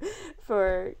MVP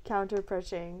for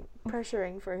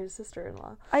pressuring for his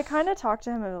sister-in-law. I kind of talked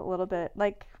to him a little bit,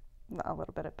 like, not a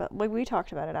little bit, but like we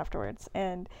talked about it afterwards,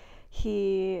 and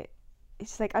he's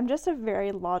like, I'm just a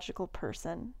very logical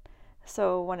person,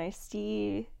 so when I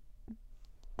see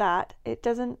that, it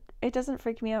doesn't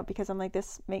freak me out because I'm like,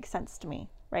 this makes sense to me,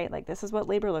 right? Like, this is what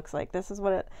labor looks like. This is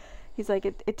what he's like,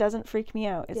 it doesn't freak me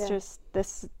out. It's just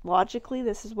this, logically,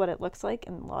 this is what it looks like,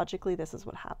 and logically, this is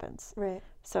what happens. Right.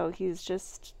 So he's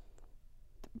just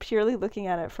purely looking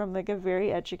at it from like a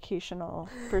very educational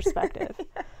perspective.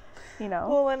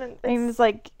 Well, and it's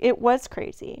like, it was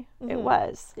crazy. It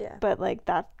was. Yeah. But like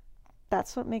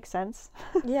that's what makes sense.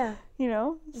 Yeah.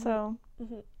 So.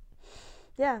 Mm-hmm.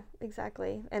 Yeah,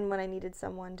 exactly. And when I needed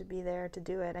someone to be there to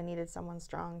do it, I needed someone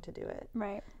strong to do it.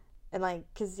 Right. And like,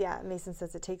 because Mason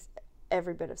says it takes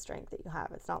every bit of strength that you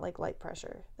have. It's not like light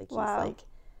pressure. Like, he's like,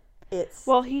 it's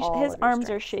his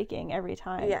arms are shaking every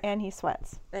time. Yeah. And he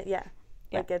sweats. Yeah.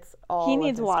 Like, it's all. He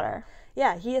needs water.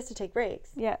 Yeah, he has to take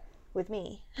breaks. Yeah. With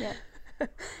me. Yeah.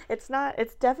 It's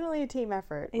definitely a team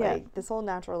effort. Yeah. Like, this whole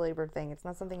natural labor thing, it's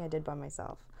not something I did by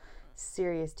myself.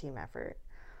 Serious team effort.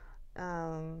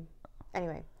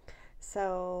 Anyway,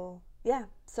 so yeah.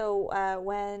 So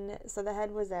the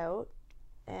head was out,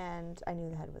 and I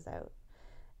knew the head was out.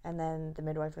 And then the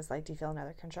midwife was like, do you feel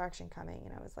another contraction coming?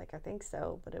 And I was like, I think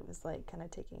so, but it was like kind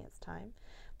of taking its time.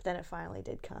 But then it finally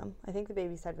did come. I think the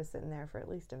baby's head was sitting there for at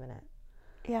least a minute.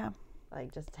 Yeah.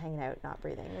 Like, just hanging out, not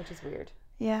breathing, which is weird.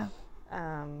 Yeah.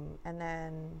 And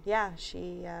then, yeah,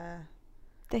 she...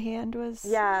 the hand was...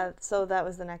 Yeah, so that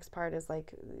was the next part is,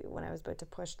 like, when I was about to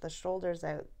push the shoulders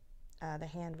out, the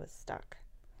hand was stuck,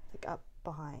 like, up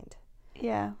behind.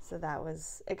 Yeah. So that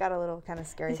was... It got a little kind of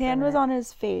scary. His hand was on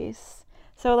his face.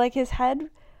 So, like, his head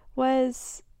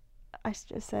was... I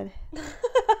just said...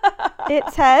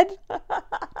 its head.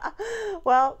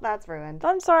 Well, that's ruined.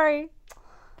 I'm sorry.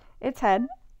 Its head.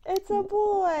 It's a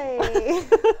boy.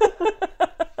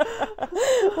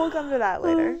 We'll come to that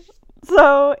later.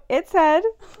 So its head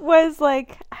was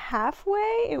like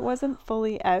halfway. It wasn't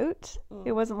fully out.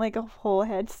 It wasn't like a whole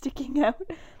head sticking out.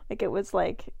 Like it was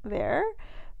like there.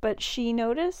 But she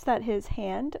noticed that his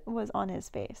hand was on his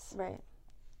face. Right.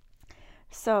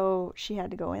 So she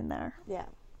had to go in there. Yeah.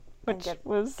 Which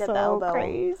was so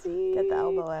crazy. Get the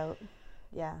elbow out.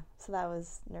 Yeah. So that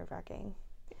was nerve-wracking.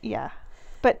 Yeah.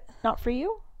 But not for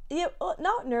you? Yeah,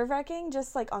 not nerve-wracking,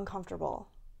 just like uncomfortable.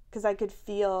 Because I could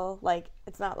feel like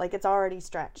it's not like it's already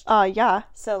stretched. Yeah.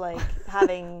 So like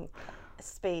having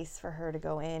space for her to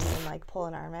go in and like pull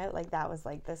an arm out, like that was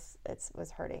like this, it was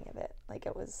hurting a bit. Like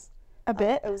it was. A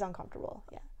bit? It was uncomfortable,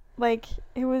 yeah. Like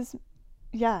it was,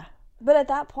 yeah. But at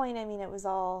that point, I mean, it was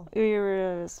all... It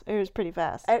was pretty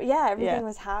fast. Everything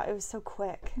was it was so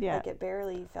quick. Yeah. Like, it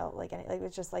barely felt like any... Like, it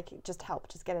was just, like, just help.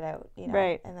 Just get it out, you know?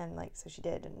 Right. And then, like, so she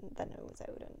did, and then it was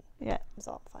out, and yeah, it was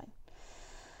all fine.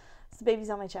 So the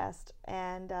baby's on my chest,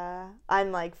 and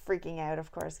I'm, like, freaking out,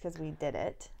 of course, because we did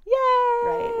it. Yay!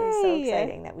 Right? It was so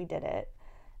exciting that we did it.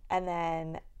 And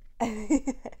then...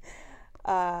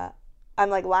 I'm,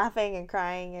 like, laughing and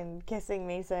crying and kissing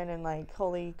Mason, and, like,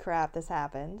 holy crap, this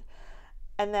happened.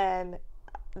 And then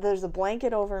there's a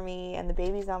blanket over me and the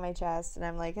baby's on my chest. And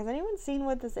I'm like, has anyone seen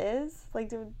what this is?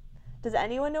 Like, does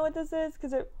anyone know what this is?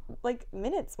 Because it, like,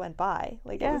 minutes went by.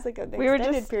 Like, it was like an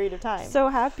extended period of time. So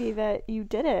happy that you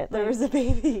did it. There was a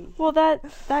baby. Well, that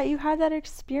you had that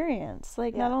experience.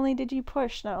 Like, not only did you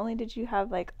push, not only did you have,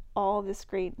 like, all this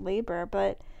great labor,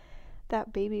 but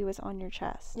that baby was on your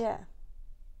chest. Yeah.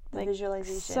 The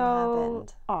visualization so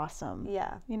happened. Awesome.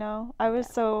 Yeah. You know? I was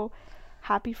so...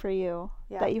 happy for you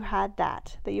that you had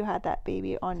that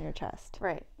baby on your chest.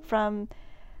 Right. From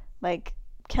like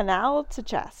canal to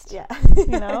chest. Yeah.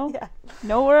 You know? Yeah.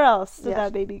 Nowhere else did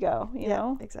that baby go, you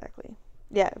know? Exactly.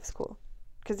 Yeah, it was cool.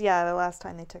 Because, the last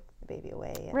time they took the baby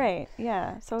away. And right,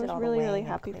 yeah. So I was really, really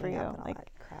happy for you.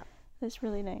 Like, crap. It was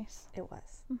really nice. It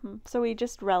was. Mm-hmm. So we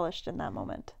just relished in that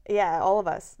moment. Yeah, all of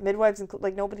us. Midwives,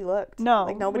 like, nobody looked. No.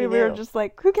 Like, nobody knew. We were just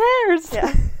like, who cares?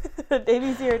 Yeah. The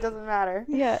baby's here, it doesn't matter.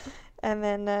 Yeah. And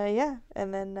then,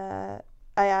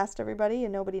 I asked everybody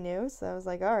and nobody knew. So I was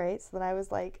like, all right. So then I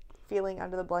was like feeling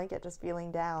under the blanket, just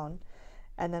feeling down.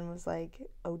 And then was like,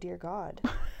 oh dear God,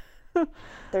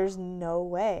 there's no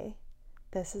way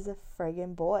this is a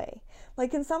friggin' boy.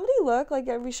 Like, can somebody look? Like,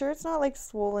 are we sure it's not like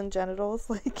swollen genitals?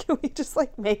 Like, can we just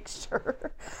like make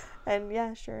sure? And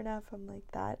yeah, sure enough, I'm like,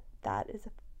 that is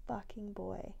a fucking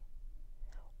boy.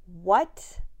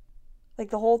 What? Like,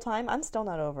 the whole time, I'm still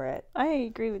not over it. I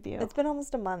agree with you. It's been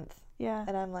almost a month. Yeah.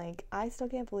 And I'm like, I still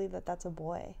can't believe that that's a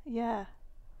boy. Yeah.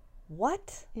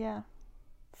 What? Yeah.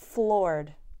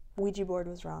 Floored. Ouija board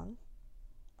was wrong.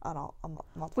 On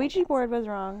multiple Ouija accounts. board was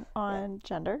wrong on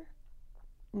gender,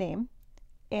 name,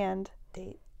 and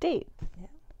Date. Yeah.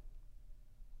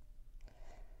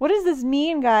 What does this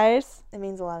mean, guys? It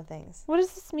means a lot of things. What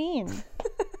does this mean?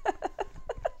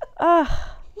 Ugh.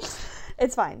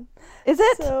 It's fine. Is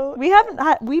it? So, we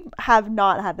have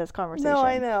not had this conversation. No,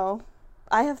 I know.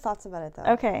 I have thoughts about it,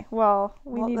 though. Okay, well,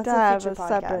 we need to have a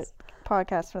separate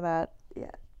podcast for that. Yeah.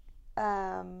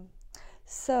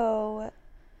 So,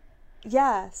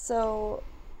 yeah, so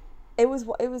it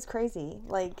was crazy.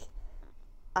 Like,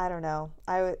 I don't know.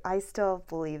 I still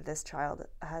believe this child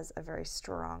has a very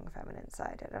strong feminine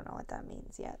side. I don't know what that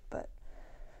means yet, but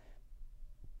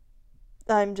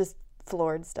I'm just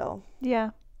floored still.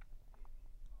 Yeah.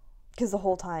 Because the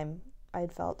whole time I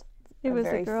had felt it was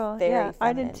a girl. Very yeah,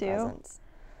 I did too. Presence.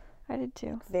 I did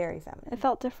too. Very feminine. It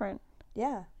felt different.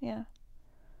 Yeah. Yeah.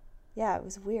 Yeah, it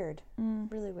was weird.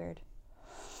 Really weird.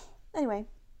 Anyway,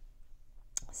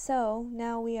 so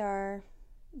now we are,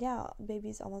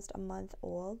 baby's almost a month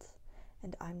old,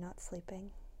 and I'm not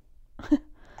sleeping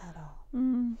at all.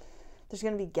 There's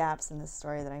going to be gaps in this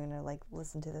story that I'm going to, like,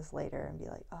 listen to this later and be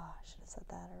like, oh, I should have said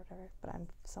that or whatever, but I'm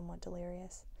somewhat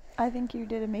delirious. I think you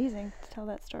did amazing to tell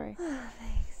that story.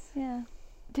 Thanks. Yeah.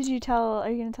 Are you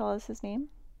going to tell us his name?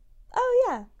 Oh,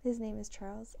 yeah. His name is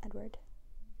Charles Edward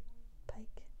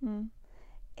Pike.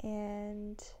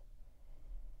 And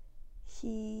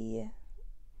he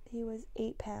was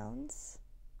 8 pounds.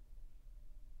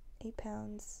 8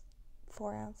 pounds,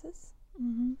 4 ounces.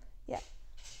 Yeah.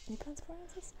 8 pounds 4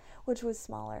 ounces, which was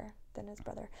smaller than his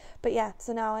brother. But yeah,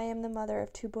 so now I am the mother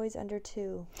of 2 boys under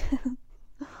 2.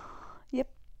 Yep.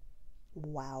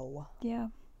 Wow. Yeah.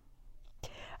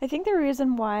 I think the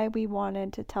reason why we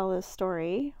wanted to tell this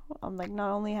story, like,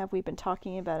 not only have we been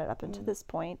talking about it up until this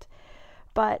point,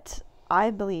 but I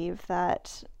believe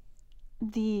that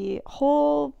the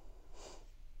whole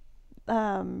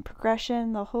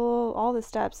progression, all the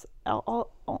steps,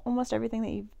 almost everything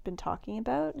that you've been talking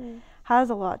about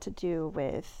has a lot to do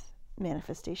with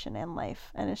manifestation and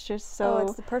life. And it's just so... Oh,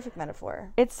 it's the perfect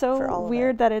metaphor. It's so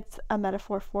weird that it's a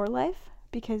metaphor for life,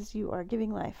 because you are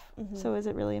giving life. So is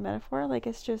it really a metaphor? Like,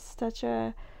 it's just such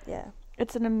a... Yeah.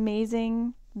 It's an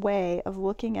amazing way of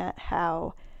looking at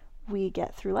how we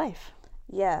get through life.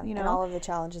 Yeah, you know? And all of the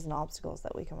challenges and obstacles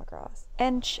that we come across.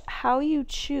 And how you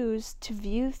choose to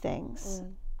view things,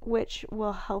 which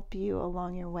will help you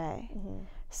along your way.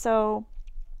 So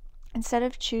instead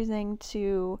of choosing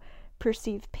to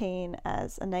perceive pain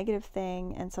as a negative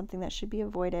thing and something that should be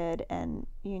avoided and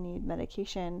you need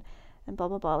medication and blah,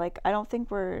 blah, blah. Like, I don't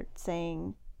think we're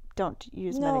saying don't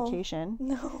use medication.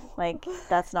 No. Like,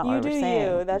 that's not what we're saying. You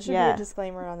do you. That should be a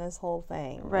disclaimer on this whole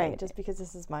thing. Right. Like, just because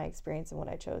this is my experience and what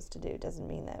I chose to do doesn't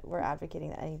mean that we're advocating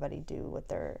that anybody do what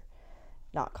they're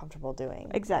not comfortable doing.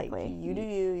 Exactly. Like, you do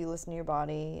you listen to your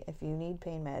body. If you need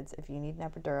pain meds, if you need an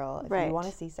epidural, if you want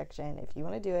a C-section, if you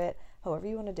want to do it, however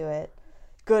you want to do it,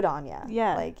 good on ya.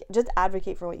 Yeah. Like, just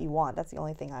advocate for what you want. That's the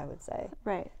only thing I would say.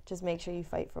 Right. Just make sure you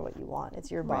fight for what you want. It's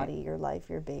your body, your life,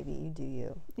 your baby. You do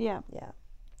you. Yeah. Yeah.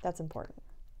 That's important.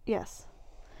 Yes.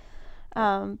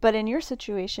 But in your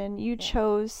situation, you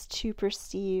chose to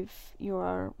perceive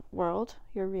your world,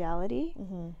 your reality,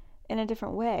 in a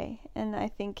different way. And I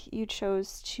think you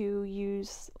chose to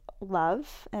use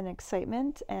love and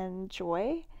excitement and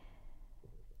joy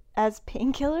as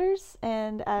painkillers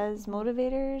and as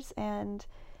motivators and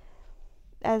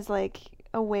as, like,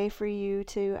 a way for you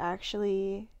to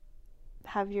actually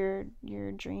have your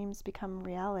dreams become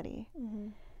reality.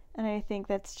 And I think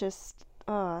that's just,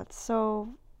 it's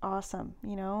so awesome,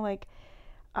 you know? Like,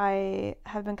 I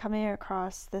have been coming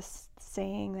across this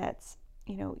saying that's,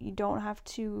 you know, you don't have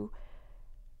to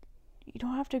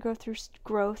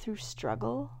grow through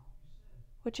struggle,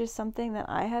 which is something that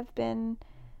I have been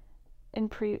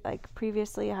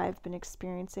previously I've been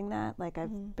experiencing that. Like,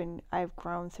 I've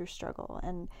grown through struggle,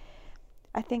 and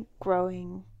I think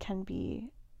growing can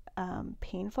be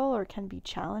painful or can be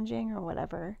challenging or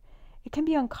whatever. It can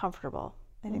be uncomfortable.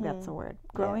 I think that's the word.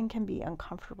 Growing can be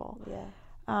uncomfortable.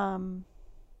 Yeah.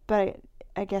 But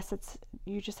I guess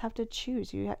you just have to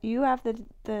choose. You have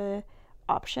the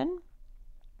option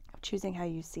of choosing how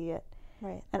you see it.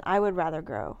 Right. And I would rather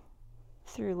grow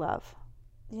through love.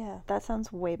 Yeah. That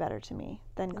sounds way better to me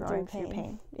than growing through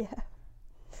pain. Yeah.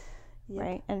 Yep.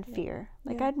 Right? And fear.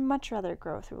 Like, I'd much rather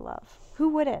grow through love. Who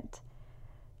wouldn't?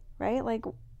 Right? Like,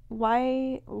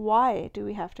 why do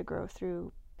we have to grow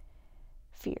through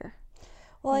fear?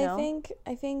 Well, I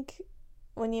think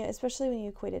especially when you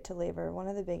equate it to labor, one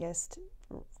of the biggest,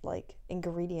 like,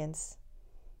 ingredients,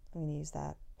 I'm going to use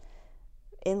that,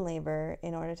 in labor,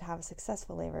 in order to have a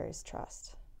successful labor, is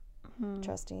trust.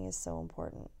 Trusting is so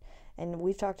important. And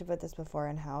we've talked about this before,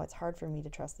 and how it's hard for me to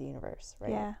trust the universe,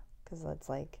 right? Yeah. Because it's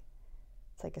like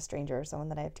a stranger or someone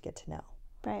that I have to get to know.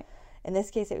 Right. In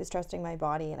this case, it was trusting my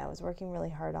body, and I was working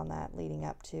really hard on that leading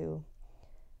up to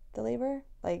the labor.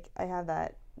 Like, I have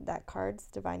that cards,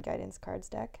 Divine Guidance cards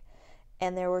deck,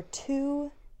 and there were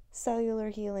 2 cellular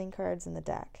healing cards in the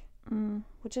deck,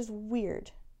 which is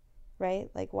weird, right?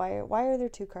 Like, why are there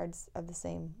 2 cards of the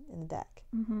same in the deck?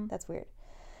 That's weird.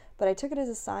 But I took it as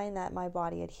a sign that my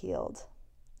body had healed,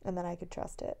 and then I could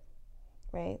trust it,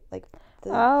 right? Like,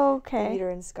 the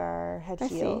uterine scar had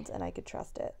healed, and I could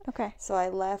trust it. Okay. So I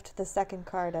left the second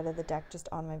card out of the deck just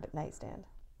on my nightstand.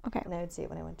 Okay. And I would see it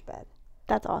when I went to bed.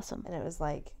 That's awesome. And it was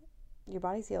like, your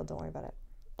body's healed, don't worry about it.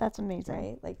 That's amazing.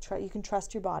 Right? Like, you can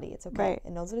trust your body. It's okay. Right.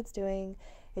 It knows what it's doing.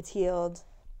 It's healed.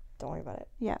 Don't worry about it.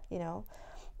 Yeah. You know?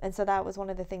 And so that was one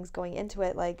of the things going into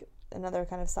it. Like, another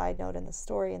kind of side note in the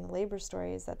story, in the labor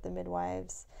story, is that the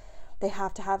midwives, they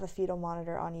have to have a fetal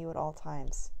monitor on you at all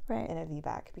times in a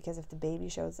VBAC, because if the baby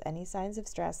shows any signs of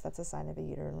stress, that's a sign of a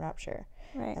uterine rupture.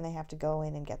 Right. And they have to go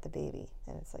in and get the baby,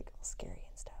 and it's, like, all scary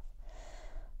and stuff.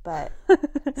 But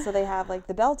so they have, like,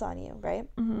 the belt on you, right?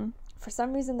 For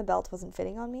some reason, the belt wasn't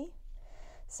fitting on me.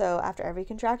 So after every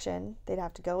contraction, they'd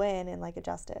have to go in and, like,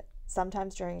 adjust it,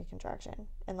 sometimes during a contraction.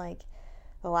 And, like,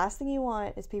 the last thing you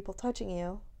want is people touching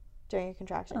you during a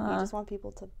contraction. You just want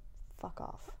people to fuck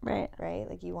off. Right. Right?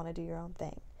 Like, you want to do your own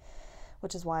thing.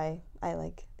 Which is why I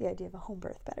like the idea of a home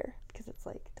birth better, because it's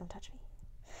like, don't touch me.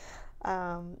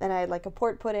 And I had like a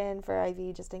port put in for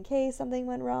IV just in case something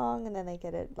went wrong, and then they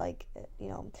get it like, you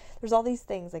know, there's all these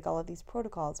things, like all of these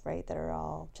protocols, right, that are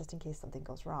all just in case something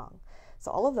goes wrong.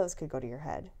 So all of those could go to your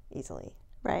head easily.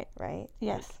 Right. Right?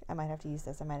 Yes. Like, I might have to use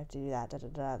this, I might have to do that, da da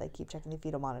da. They keep checking the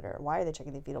fetal monitor. Why are they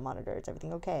checking the fetal monitor? Is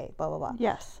everything okay? Blah, blah, blah.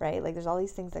 Yes. Right? Like there's all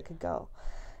these things that could go.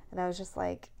 And I was just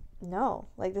like, no,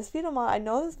 like this fetal monitor, I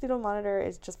know this fetal monitor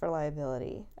is just for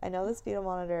liability. I know this fetal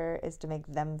monitor is to make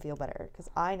them feel better because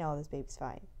I know this baby's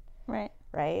fine. Right.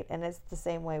 Right? And it's the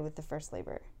same way with the first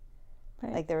labor.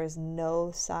 Right. Like there was no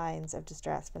signs of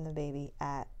distress from the baby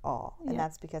at all. And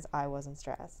that's because I wasn't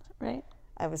stressed. Right.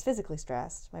 I was physically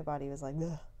stressed. My body was like,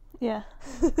 ugh. Yeah.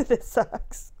 This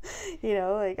sucks. You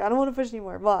know, like I don't want to push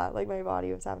anymore. Blah. Like my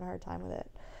body was having a hard time with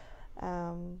it.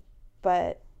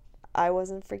 But I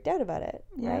wasn't freaked out about it,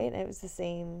 right? And it was the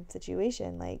same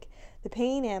situation. Like the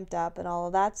pain amped up and all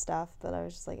of that stuff, but I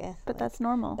was just like, eh. But like, that's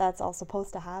normal. That's all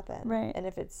supposed to happen. Right. And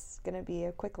if it's going to be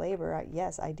a quick labor,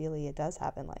 yes, ideally it does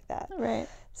happen like that. Right.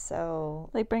 So.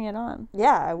 Like bring it on.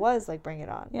 Yeah, I was like, bring it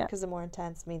on. Yeah. Because the more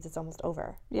intense means it's almost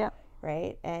over. Yeah.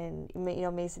 Right. And, you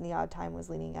know, Mason the odd time was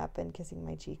leaning up and kissing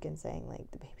my cheek and saying, like,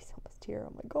 the baby's almost here.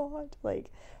 Oh my God.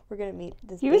 Like, we're going to meet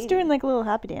this He baby. was doing like a little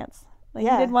happy dance. Like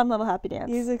he did one little happy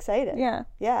dance. He was excited. Yeah.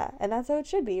 Yeah. And that's how it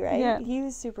should be, right? Yeah. He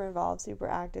was super involved, super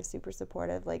active, super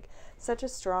supportive. Like such a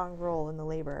strong role in the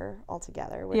labor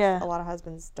altogether, which a lot of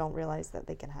husbands don't realize that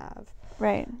they can have.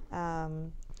 Right.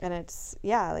 And it's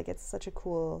like it's such a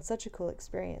cool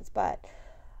experience. But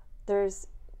there's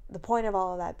the point of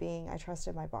all of that being I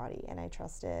trusted my body and I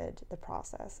trusted the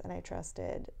process and I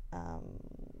trusted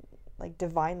like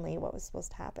divinely what was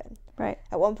supposed to happen. Right.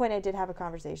 At one point I did have a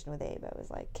conversation with Abe. I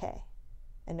was like, okay,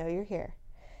 I know you're here.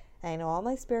 And I know all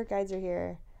my spirit guides are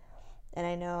here. And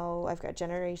I know I've got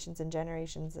generations and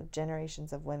generations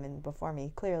of women before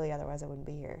me, clearly, otherwise I wouldn't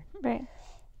be here. Right.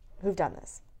 Who've done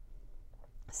this.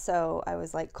 So I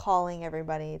was like calling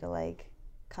everybody to like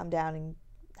come down and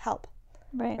help.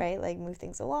 Right. Right? Like move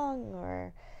things along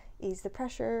or ease the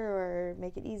pressure or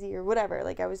make it easy or whatever.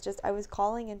 Like I was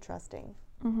calling and trusting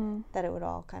that it would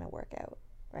all kind of work out.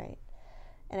 Right.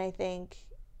 And I think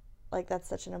like that's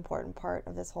such an important part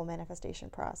of this whole manifestation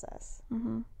process.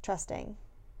 Trusting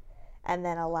and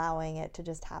then allowing it to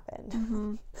just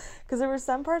happen. Because there were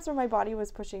some parts where my body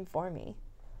was pushing for me,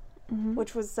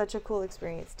 which was such a cool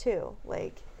experience too.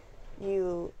 Like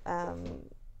you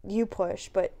push,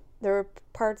 but there were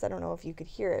parts, I don't know if you could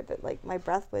hear it, but like my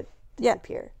breath would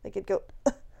disappear. Like it'd go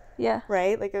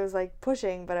right? Like it was like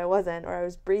pushing, but I wasn't, or I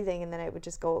was breathing and then it would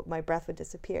just go, my breath would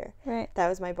disappear. Right. That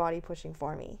was my body pushing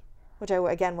for me, which I,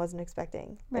 again, wasn't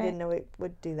expecting. Right. I didn't know it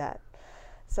would do that.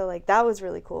 So like that was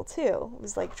really cool too. It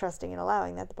was like trusting and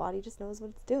allowing that the body just knows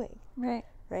what it's doing. Right.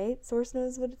 Right? Source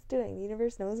knows what it's doing. The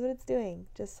universe knows what it's doing.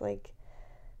 Just like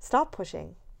stop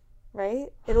pushing.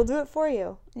 Right? It'll do it for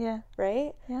you. Yeah.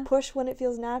 Right? Yeah. Push when it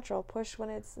feels natural. Push when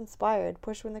it's inspired.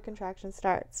 Push when the contraction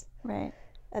starts. Right.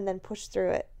 And then push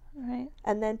through it. Right.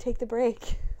 And then take the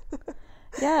break.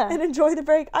 Yeah. And enjoy the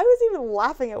break. I was even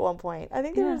laughing at one point. I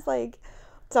think there was like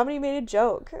somebody made a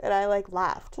joke and I like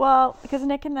laughed. Well, because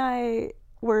Nick and I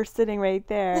were sitting right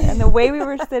there and the way we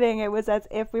were sitting, it was as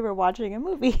if we were watching a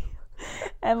movie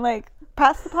and like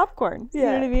pass the popcorn. You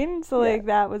know what I mean? So like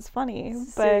that was funny.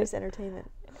 Serious entertainment.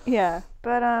 Yeah.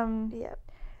 But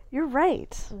you're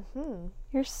right.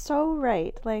 You're so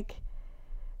right. Like,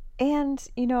 and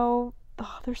you know,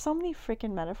 there's so many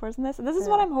freaking metaphors in this. This is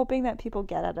what I'm hoping that people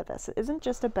get out of this. It isn't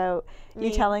just about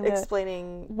you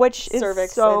explaining which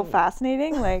is so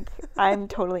fascinating. Like I'm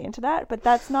totally into that, but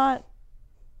that's not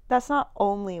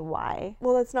only why.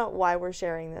 Well, that's not why we're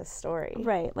sharing this story.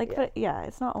 Right. Like but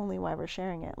it's not only why we're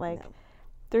sharing it. Like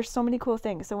there's so many cool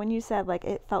things. So when you said like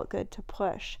it felt good to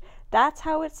push, that's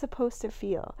how it's supposed to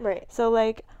feel. Right. So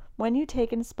like when you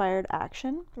take inspired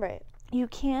action, right, you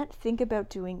can't think about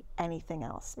doing anything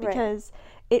else because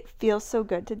it feels so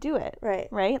good to do it. Right.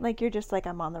 Right? Like you're just like,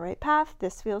 I'm on the right path.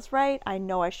 This feels right. I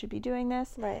know I should be doing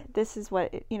this. Right. This is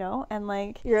what, and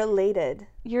like. You're elated.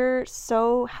 You're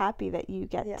so happy that you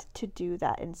get to do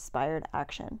that inspired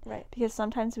action. Right. Because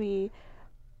sometimes we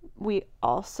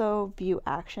also view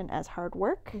action as hard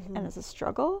work and as a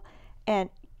struggle, and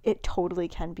it totally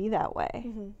can be that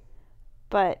way.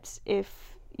 But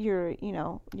if you're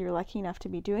lucky enough to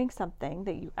be doing something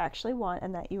that you actually want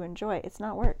and that you enjoy, it's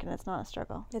not work and it's not a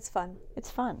struggle. It's fun.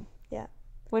 It's fun. Yeah.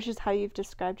 Which is how you've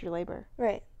described your labor.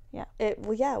 Right. Yeah. It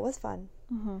was fun.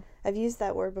 I've used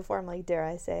that word before. I'm like, dare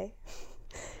I say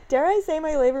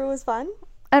my labor was fun?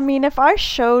 I mean, if I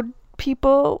showed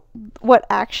people what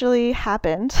actually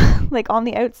happened, like on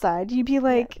the outside, you'd be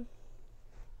like,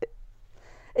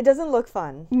 It doesn't look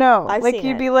fun. No. I've like, seen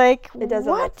you'd it. be like, it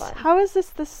doesn't look fun. How is this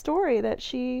the story that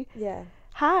she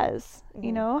has? Mm-hmm.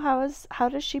 You know, how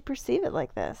does she perceive it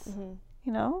like this? Mm-hmm.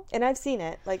 You know? And I've seen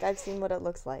it. Like, I've seen what it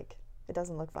looks like. It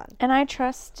doesn't look fun. And I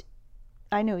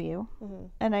know you. Mm-hmm.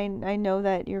 And I know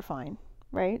that you're fine.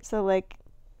 Right? So, like...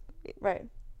 Right.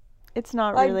 It's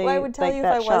not really I would tell like you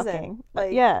that if I shocking.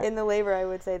 wasn't. Like, in the labor, I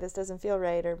would say this doesn't feel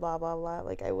right or blah, blah, blah.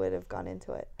 Like, I would have gone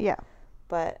into it. Yeah.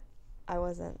 But I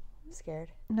wasn't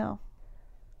scared. No.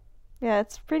 Yeah,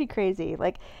 it's pretty crazy.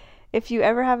 Like, if you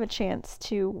ever have a chance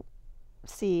to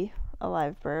see a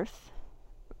live birth,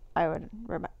 I would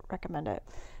recommend it.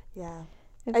 Yeah.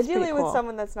 It's ideally cool. With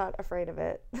someone that's not afraid of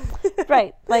it.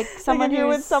 Right. Like someone like if you're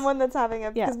with someone that's having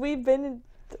a... Because we've been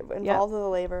involved in the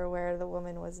labor where the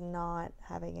woman was not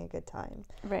having a good time.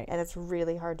 Right. And it's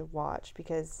really hard to watch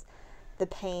because the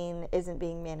pain isn't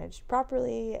being managed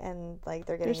properly and like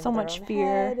they're getting so much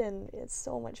fear and it's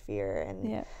so much fear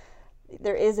and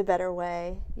there is a better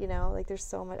way, you know, like there's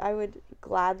so much. I would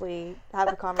gladly have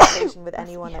a conversation with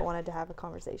anyone that wanted to have a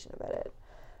conversation about it.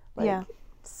 Like,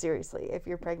 seriously, if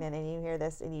you're pregnant and you hear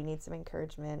this and you need some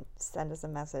encouragement, send us a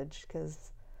message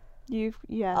because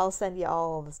I'll send you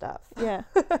all the stuff. Yeah.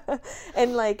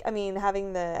 And like, I mean,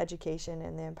 having the education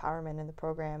and the empowerment in the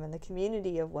program and the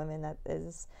community of women that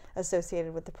is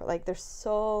associated with like, there's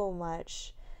so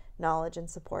much knowledge and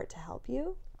support to help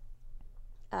you.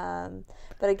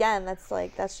 But again,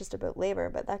 that's just about labor,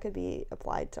 but that could be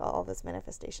applied to all this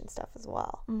manifestation stuff as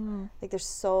well. Mm-hmm. Like, there's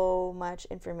so much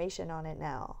information on it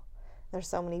now. There's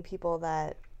so many people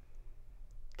that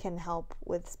can help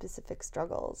with specific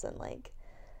struggles, and like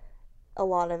a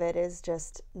lot of it is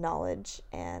just knowledge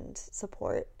and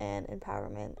support and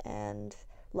empowerment and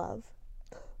love.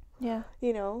 Yeah.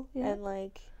 You know? Yeah. And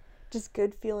like just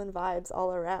good feeling vibes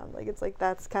all around. Like, it's like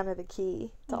that's kind of the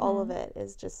key to all of it,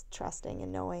 is just trusting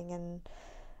and knowing and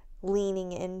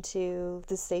leaning into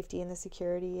the safety and the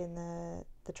security and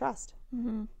the trust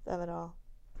of it all.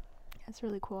 That's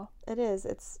really cool. It is.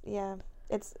 It's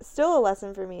still a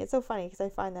lesson for me. It's so funny because I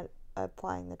find that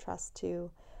applying the trust to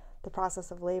the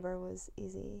process of labor was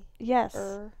easy. Yes.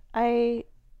 I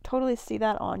totally see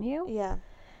that on you. Yeah.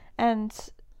 And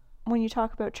when you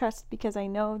talk about trust, because I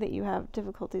know that you have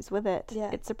difficulties with it,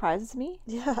 it surprises me.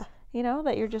 Yeah. You know,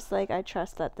 that you're just like, I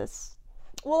trust that this...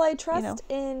 Well, I trust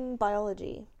in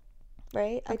biology,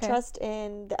 right? Okay. I trust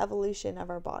in the evolution of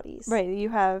our bodies. Right. You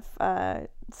have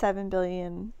 7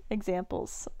 billion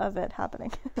examples of it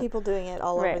happening. People doing it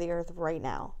all over the earth right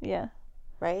now. Yeah.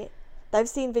 Right? I've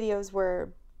seen videos where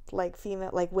like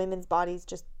women's bodies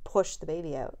just push the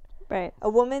baby out. Right. A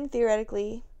woman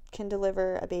theoretically can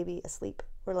deliver a baby asleep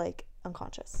or like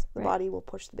unconscious. The body will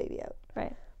push the baby out.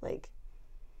 Right. Like,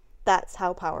 that's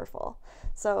how powerful.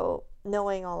 So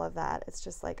knowing all of that, it's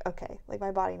just like, okay, like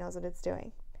my body knows what it's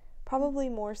doing. Probably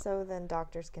more so than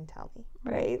doctors can tell me.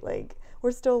 Right? Like,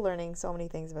 we're still learning so many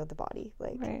things about the body.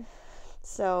 Like,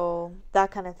 so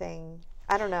that kind of thing.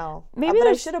 I don't know. Maybe but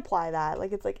I should apply that.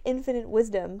 Like, it's like infinite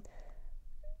wisdom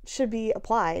should be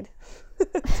applied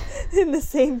in the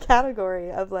same category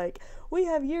of like, we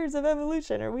have years of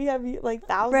evolution, or we have like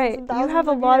thousands and thousands. You have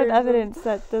a lot of evidence of...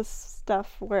 that this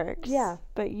stuff works. Yeah.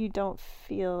 But you don't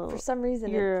feel, for some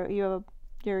reason, you're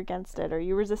against it, or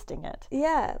you're resisting it.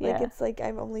 Yeah. Like, it's like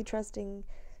I'm only trusting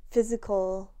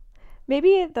physical.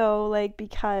 Maybe though, like,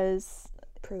 because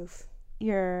proof.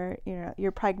 You're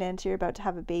pregnant, you're about to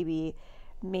have a baby.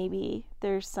 Maybe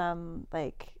there's some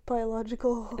like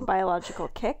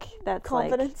biological kick that's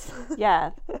confidence.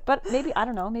 Like, but maybe, I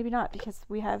don't know, maybe not, because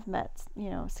we have met,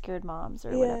 scared moms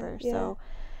or whatever. So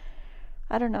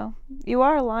I don't know. You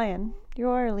are a lion. You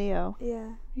are a Leo.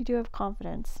 Yeah. You do have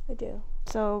confidence. I do.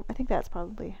 So I think that's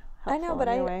probably helpful. I know, but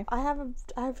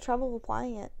I have trouble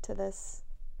applying it to this.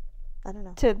 I don't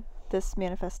know. To this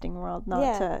manifesting world,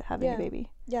 not to having a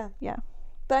baby. Yeah. Yeah.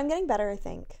 But I'm getting better, I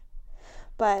think.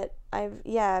 But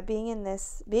being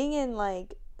in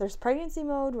like, there's pregnancy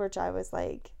mode, which I was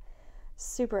like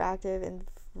super active and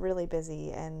really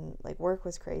busy, and like work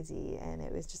was crazy, and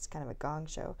it was just kind of a gong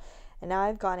show. And now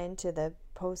I've gone into the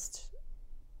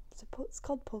it's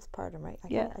called postpartum, right?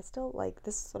 I still, like,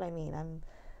 this is what I mean.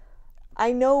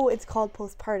 I know it's called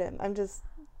postpartum. I'm just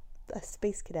a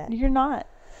space cadet. You're not.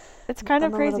 It's kind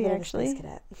of crazy, actually. Space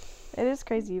cadet. It is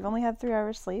crazy. You've only had 3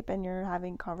 hours sleep, and you're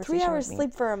having conversations. 3 hours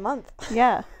sleep for a month.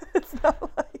 Yeah. It's not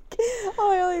like,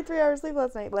 I only had 3 hours sleep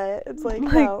last night. It's like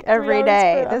no, every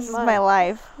day. This is my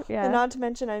life. Yeah. And not to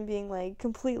mention, I'm being like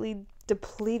completely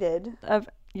depleted of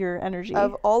your energy,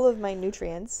 of all of my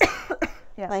nutrients.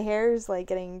 Yeah. My hair is like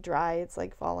getting dry. It's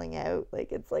like falling out.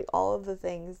 Like, it's like all of the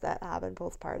things that happen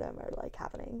postpartum are like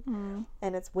happening.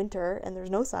 And it's winter and there's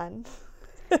no sun.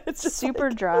 It's just super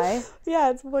dry. Yeah,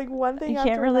 it's like one thing. You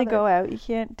can't really go out. You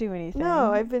can't do anything.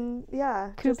 No, I've been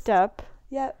cooped up.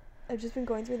 Yeah, I've just been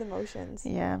going through the motions.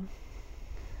 Yeah.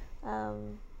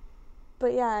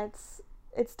 But yeah,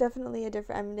 it's definitely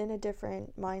I'm in a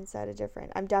different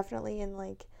mindset. I'm definitely in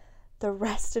like the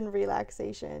rest and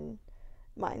relaxation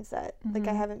mindset. Mm-hmm. Like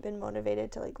I haven't been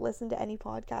motivated to like listen to any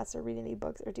podcasts or read any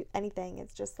books or do anything.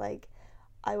 It's just like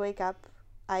I wake up,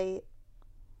 I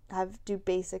do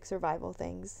basic survival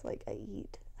things, like I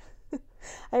eat.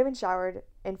 I haven't showered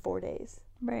in 4 days.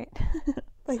 Right.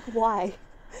 Like why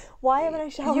haven't I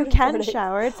showered? You can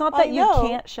shower. It's not that you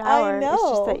can't shower. I know. It's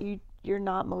just that you're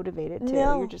not motivated to.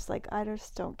 No. You're just like, I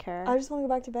just don't care. I just want to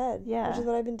go back to bed. Yeah. Which is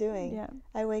what I've been doing. Yeah.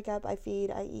 I wake up, I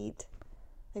feed, I eat,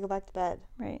 I go back to bed.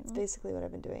 Right. It's basically what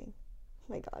I've been doing.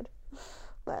 Oh my God.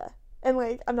 And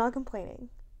like, I'm not complaining.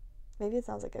 Maybe it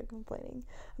sounds like I'm complaining.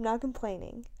 I'm not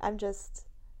complaining. I'm just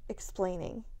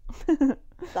explaining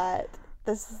that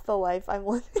this is the life I'm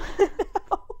living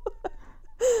now.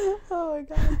 Oh my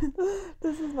God.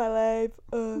 This is my life.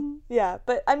 Yeah,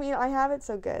 but I mean, I have it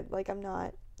so good. Like, I'm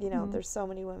not, there's so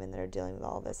many women that are dealing with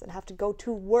all this and have to go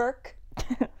to work.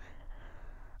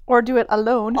 Or do it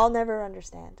alone. I'll never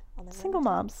understand. Single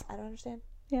moms. I don't understand.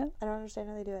 Yeah. I don't understand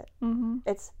how they do it. Mm-hmm.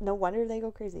 It's no wonder they go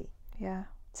crazy. Yeah.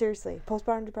 Seriously.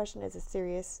 Postpartum depression is a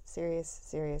serious, serious,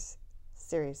 serious,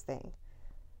 serious thing.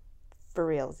 For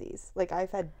realsies. Like,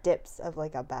 I've had dips of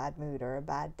like a bad mood or a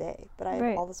bad day, but I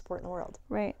have all the support in the world.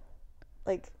 Right.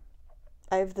 Like,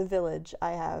 I have the village.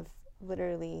 I have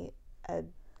literally a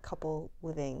couple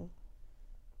living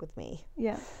with me.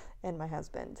 Yeah. And my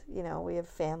husband. We have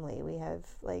family. We have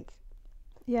like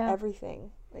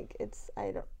everything. Like,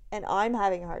 and I'm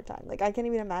having a hard time. Like, I can't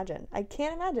even imagine. I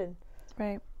can't imagine.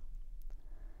 Right.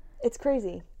 It's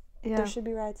crazy. Yeah. There should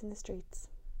be riots in the streets.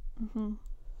 Mm-hmm.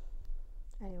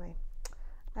 Anyway.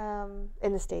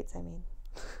 In the States, I mean.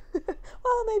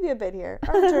 Well, maybe a bit here.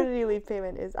 Our maternity leave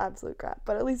payment is absolute crap,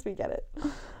 but at least we get it.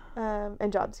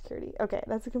 And job security. Okay,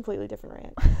 that's a completely different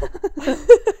rant.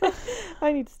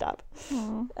 I need to stop.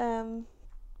 Mm-hmm.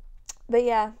 But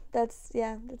yeah, that's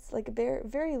like a very,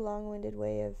 very long-winded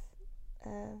way of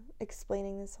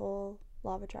explaining this whole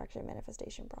law of attraction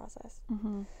manifestation process.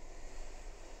 Mm-hmm.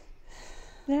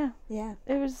 Yeah. Yeah.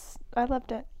 I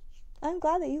loved it. I'm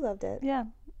glad that you loved it. Yeah,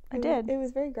 I did. It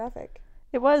was very graphic.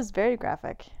 It was very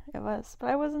graphic. It was. But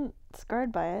I wasn't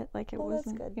scarred by it. Like, it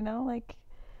wasn't, that's good. Like,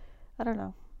 I don't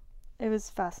know. It was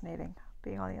fascinating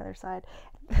being on the other side.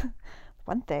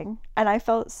 One thing. And I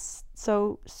felt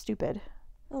so stupid.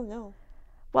 Oh, no.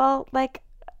 Well, like,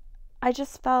 I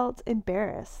just felt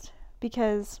embarrassed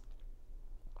because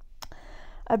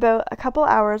about a couple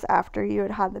hours after you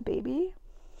had the baby,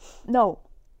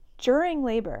 during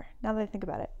labor, now that I think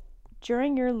about it,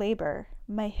 during your labor,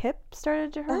 my hip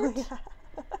started to hurt. Oh, yeah.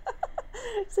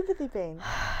 Sympathy pain.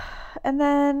 And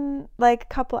then, like, a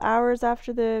couple hours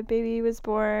after the baby was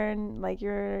born, like,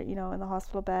 you're, in the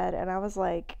hospital bed, and I was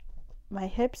like, my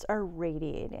hips are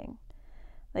radiating.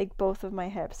 Like, both of my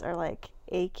hips are, like,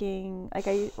 aching. Like,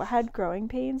 I had growing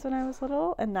pains when I was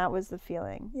little, and that was the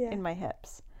feeling in my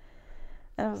hips.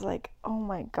 And I was like, oh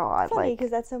my God. Funny,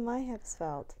 because that's how my hips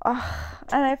felt. And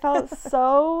I felt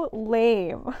so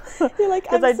lame. You're like,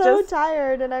 I'm so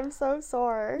tired and I'm so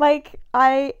sore. Like,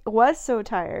 I was so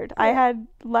tired. Yeah. I had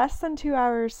less than 2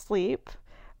 hours sleep.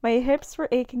 My hips were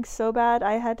aching so bad,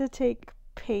 I had to take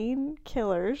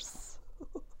painkillers.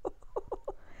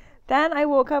 Then I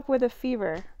woke up with a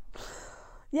fever.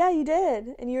 Yeah, you did.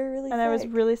 And you were really sick. And I was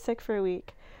really sick for a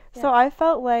week. Yeah. So I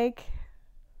felt like,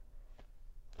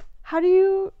 how do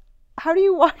you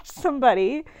watch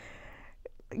somebody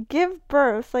give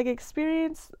birth, like,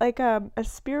 experience like a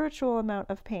spiritual amount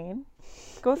of pain,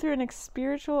 go through a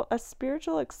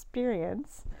spiritual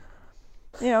experience,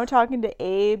 talking to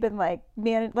Abe and like,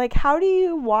 man, like, how do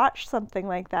you watch something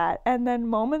like that and then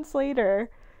moments later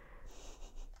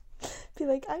be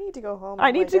like, I need to go home.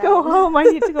 I need to go home. I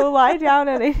need to go lie down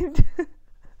and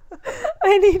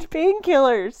I need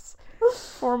painkillers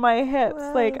for my hips.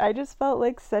 Wow. Like, I just felt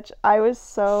like I was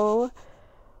so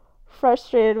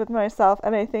frustrated with myself,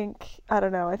 and I think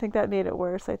that made it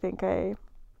worse. I think I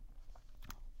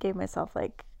gave myself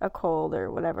like a cold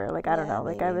or whatever. Like, I don't know.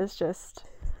 Like, maybe.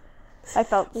 I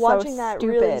felt watching so that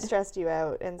stupid. Really stressed you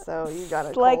out, and so you got a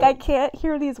cold. Like, I can't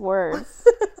hear these words.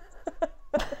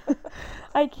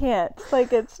 I can't.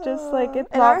 Like, it's just like,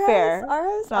 it's not fair. Our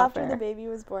house after the baby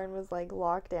was born was like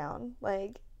lockdown.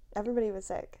 Like, everybody was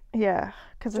sick. Yeah,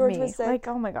 because of me. Was sick. Like,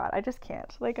 oh my God, I just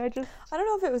can't. Like, I don't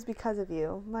know if it was because of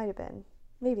you. Might have been.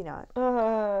 Maybe not.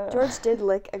 George did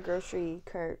lick a grocery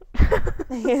cart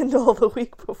handle the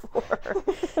week before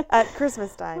at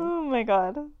Christmas time. Oh my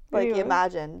god. Like,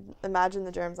 imagine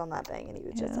the germs on that thing, and he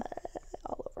was just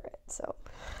all over it. So,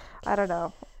 I don't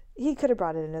know. He could have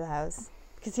brought it into the house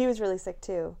because he was really sick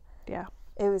too. Yeah.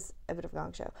 It was a bit of a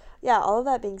gong show. Yeah, all of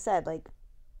that being said, like,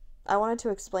 I wanted to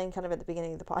explain kind of at the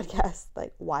beginning of the podcast,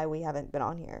 like, why we haven't been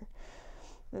on here.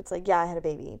 It's like, yeah, I had a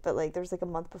baby, but, like, there was, like, a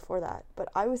month before that. But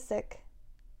I was sick.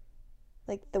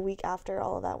 Like, the week after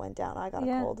all of that went down, I got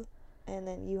a cold. And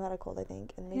then you had a cold, I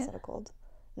think, and Mace had a cold.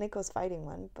 Nick was fighting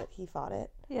one, but he fought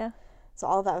it. Yeah. So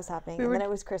all of that was happening. And then it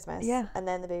was Christmas. Yeah. And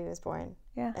then the baby was born.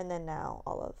 Yeah. And then now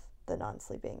all of the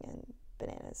non-sleeping and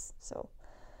bananas. So,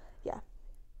 yeah.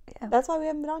 That's why we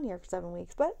haven't been on here for 7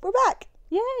 weeks. But we're back.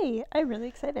 Yay. I'm really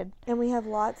excited. And we have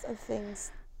lots of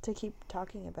things to keep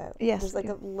talking about. Yes. There's, like,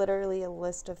 literally a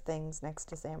list of things next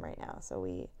to Sam right now. So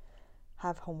we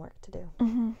have homework to do.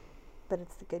 Mm-hmm. But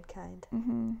it's the good kind.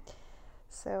 Mm-hmm.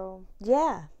 So,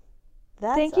 yeah.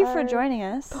 Thank you for joining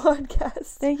us.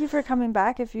 Podcast. Thank you for coming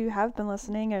back if you have been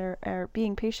listening or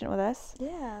being patient with us.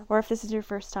 Yeah. Or if this is your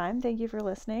first time, thank you for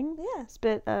listening. Yeah. It's a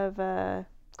bit of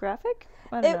graphic.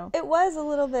 I don't know. It was a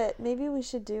little bit. Maybe we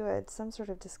should do some sort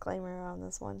of disclaimer on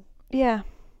this one. Yeah.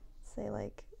 Say,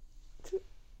 like,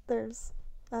 there's,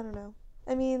 I don't know.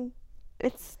 I mean.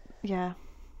 It's, yeah.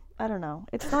 I don't know.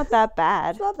 It's not that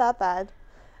bad. It's not that bad.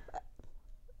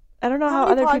 I don't know how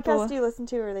other people... How many podcasts do you listen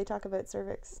to where they talk about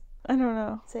cervix? I don't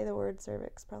know. Say the word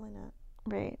cervix. Probably not.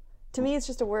 Right. To me, it's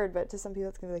just a word, but to some people,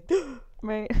 it's gonna be like,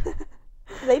 right.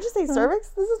 Did they just say cervix?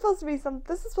 This is supposed to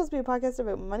be a podcast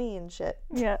about money and shit.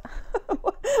 Yeah.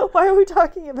 Why are we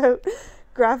talking about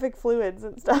graphic fluids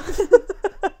and stuff?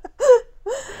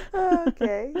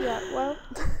 Okay. Yeah.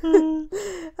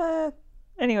 Well.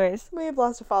 Anyways, we have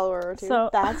lost a follower or two. So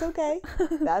that's okay.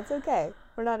 That's okay.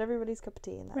 We're not everybody's cup of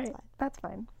tea, and that's fine. That's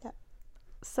fine. Yeah.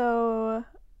 So,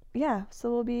 yeah. So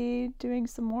we'll be doing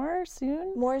some more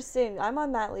soon. I'm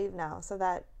on mat leave now, so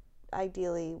that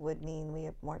ideally would mean we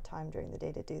have more time during the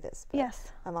day to do this. But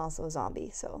yes. I'm also a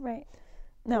zombie, so. Right.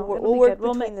 No, we'll work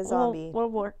between the zombie. We'll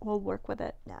work with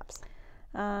it. Naps.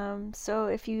 So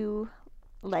if you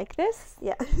like this,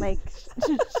 like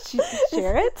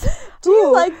share it. Do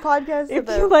you like podcasts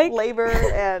about labor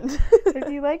and if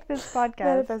you like this podcast,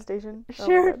 manifestation,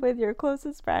 share it with your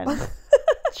closest friends.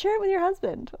 Share it with your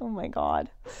husband. Oh my god.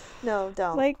 No,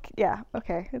 don't. Like, yeah,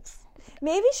 okay.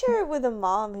 Maybe share it with a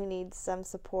mom who needs some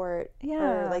support. Yeah.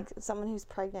 Or like someone who's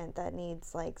pregnant that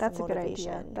needs like some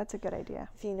motivation. That's a good idea.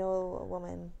 If you know a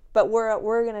woman. But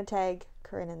we're gonna tag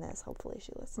Corinne in this. Hopefully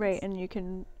she listens. Right, and you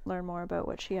can learn more about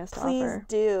what she has to offer. Please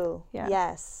do. Yeah.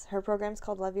 Yes. Her program's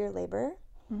called Love Your Labor.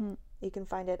 Mm-hmm. You can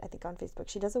find it, I think, on Facebook.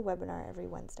 She does a webinar every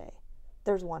Wednesday.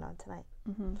 There's one on tonight.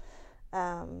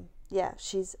 Mm-hmm. Yeah,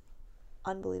 she's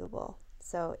unbelievable.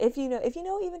 So if you know,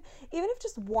 even if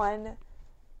just one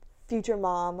future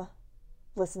mom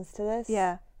listens to this,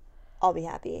 I'll be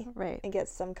happy. Right. And get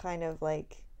some kind of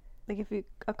like if you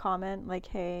a comment like,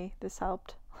 hey, this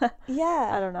helped.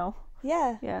 Yeah. I don't know.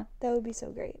 Yeah. Yeah. That would be so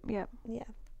great. Yeah. Yeah.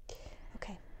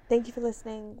 Okay. Thank you for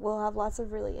listening. We'll have lots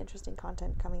of really interesting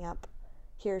content coming up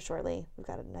here shortly. We've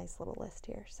got a nice little list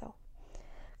here, so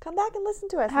come back and listen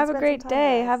to us. Have a great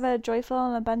day. Have a joyful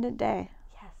and abundant day.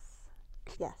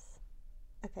 Yes.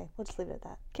 Okay, we'll just leave it at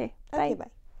that. Okay, bye.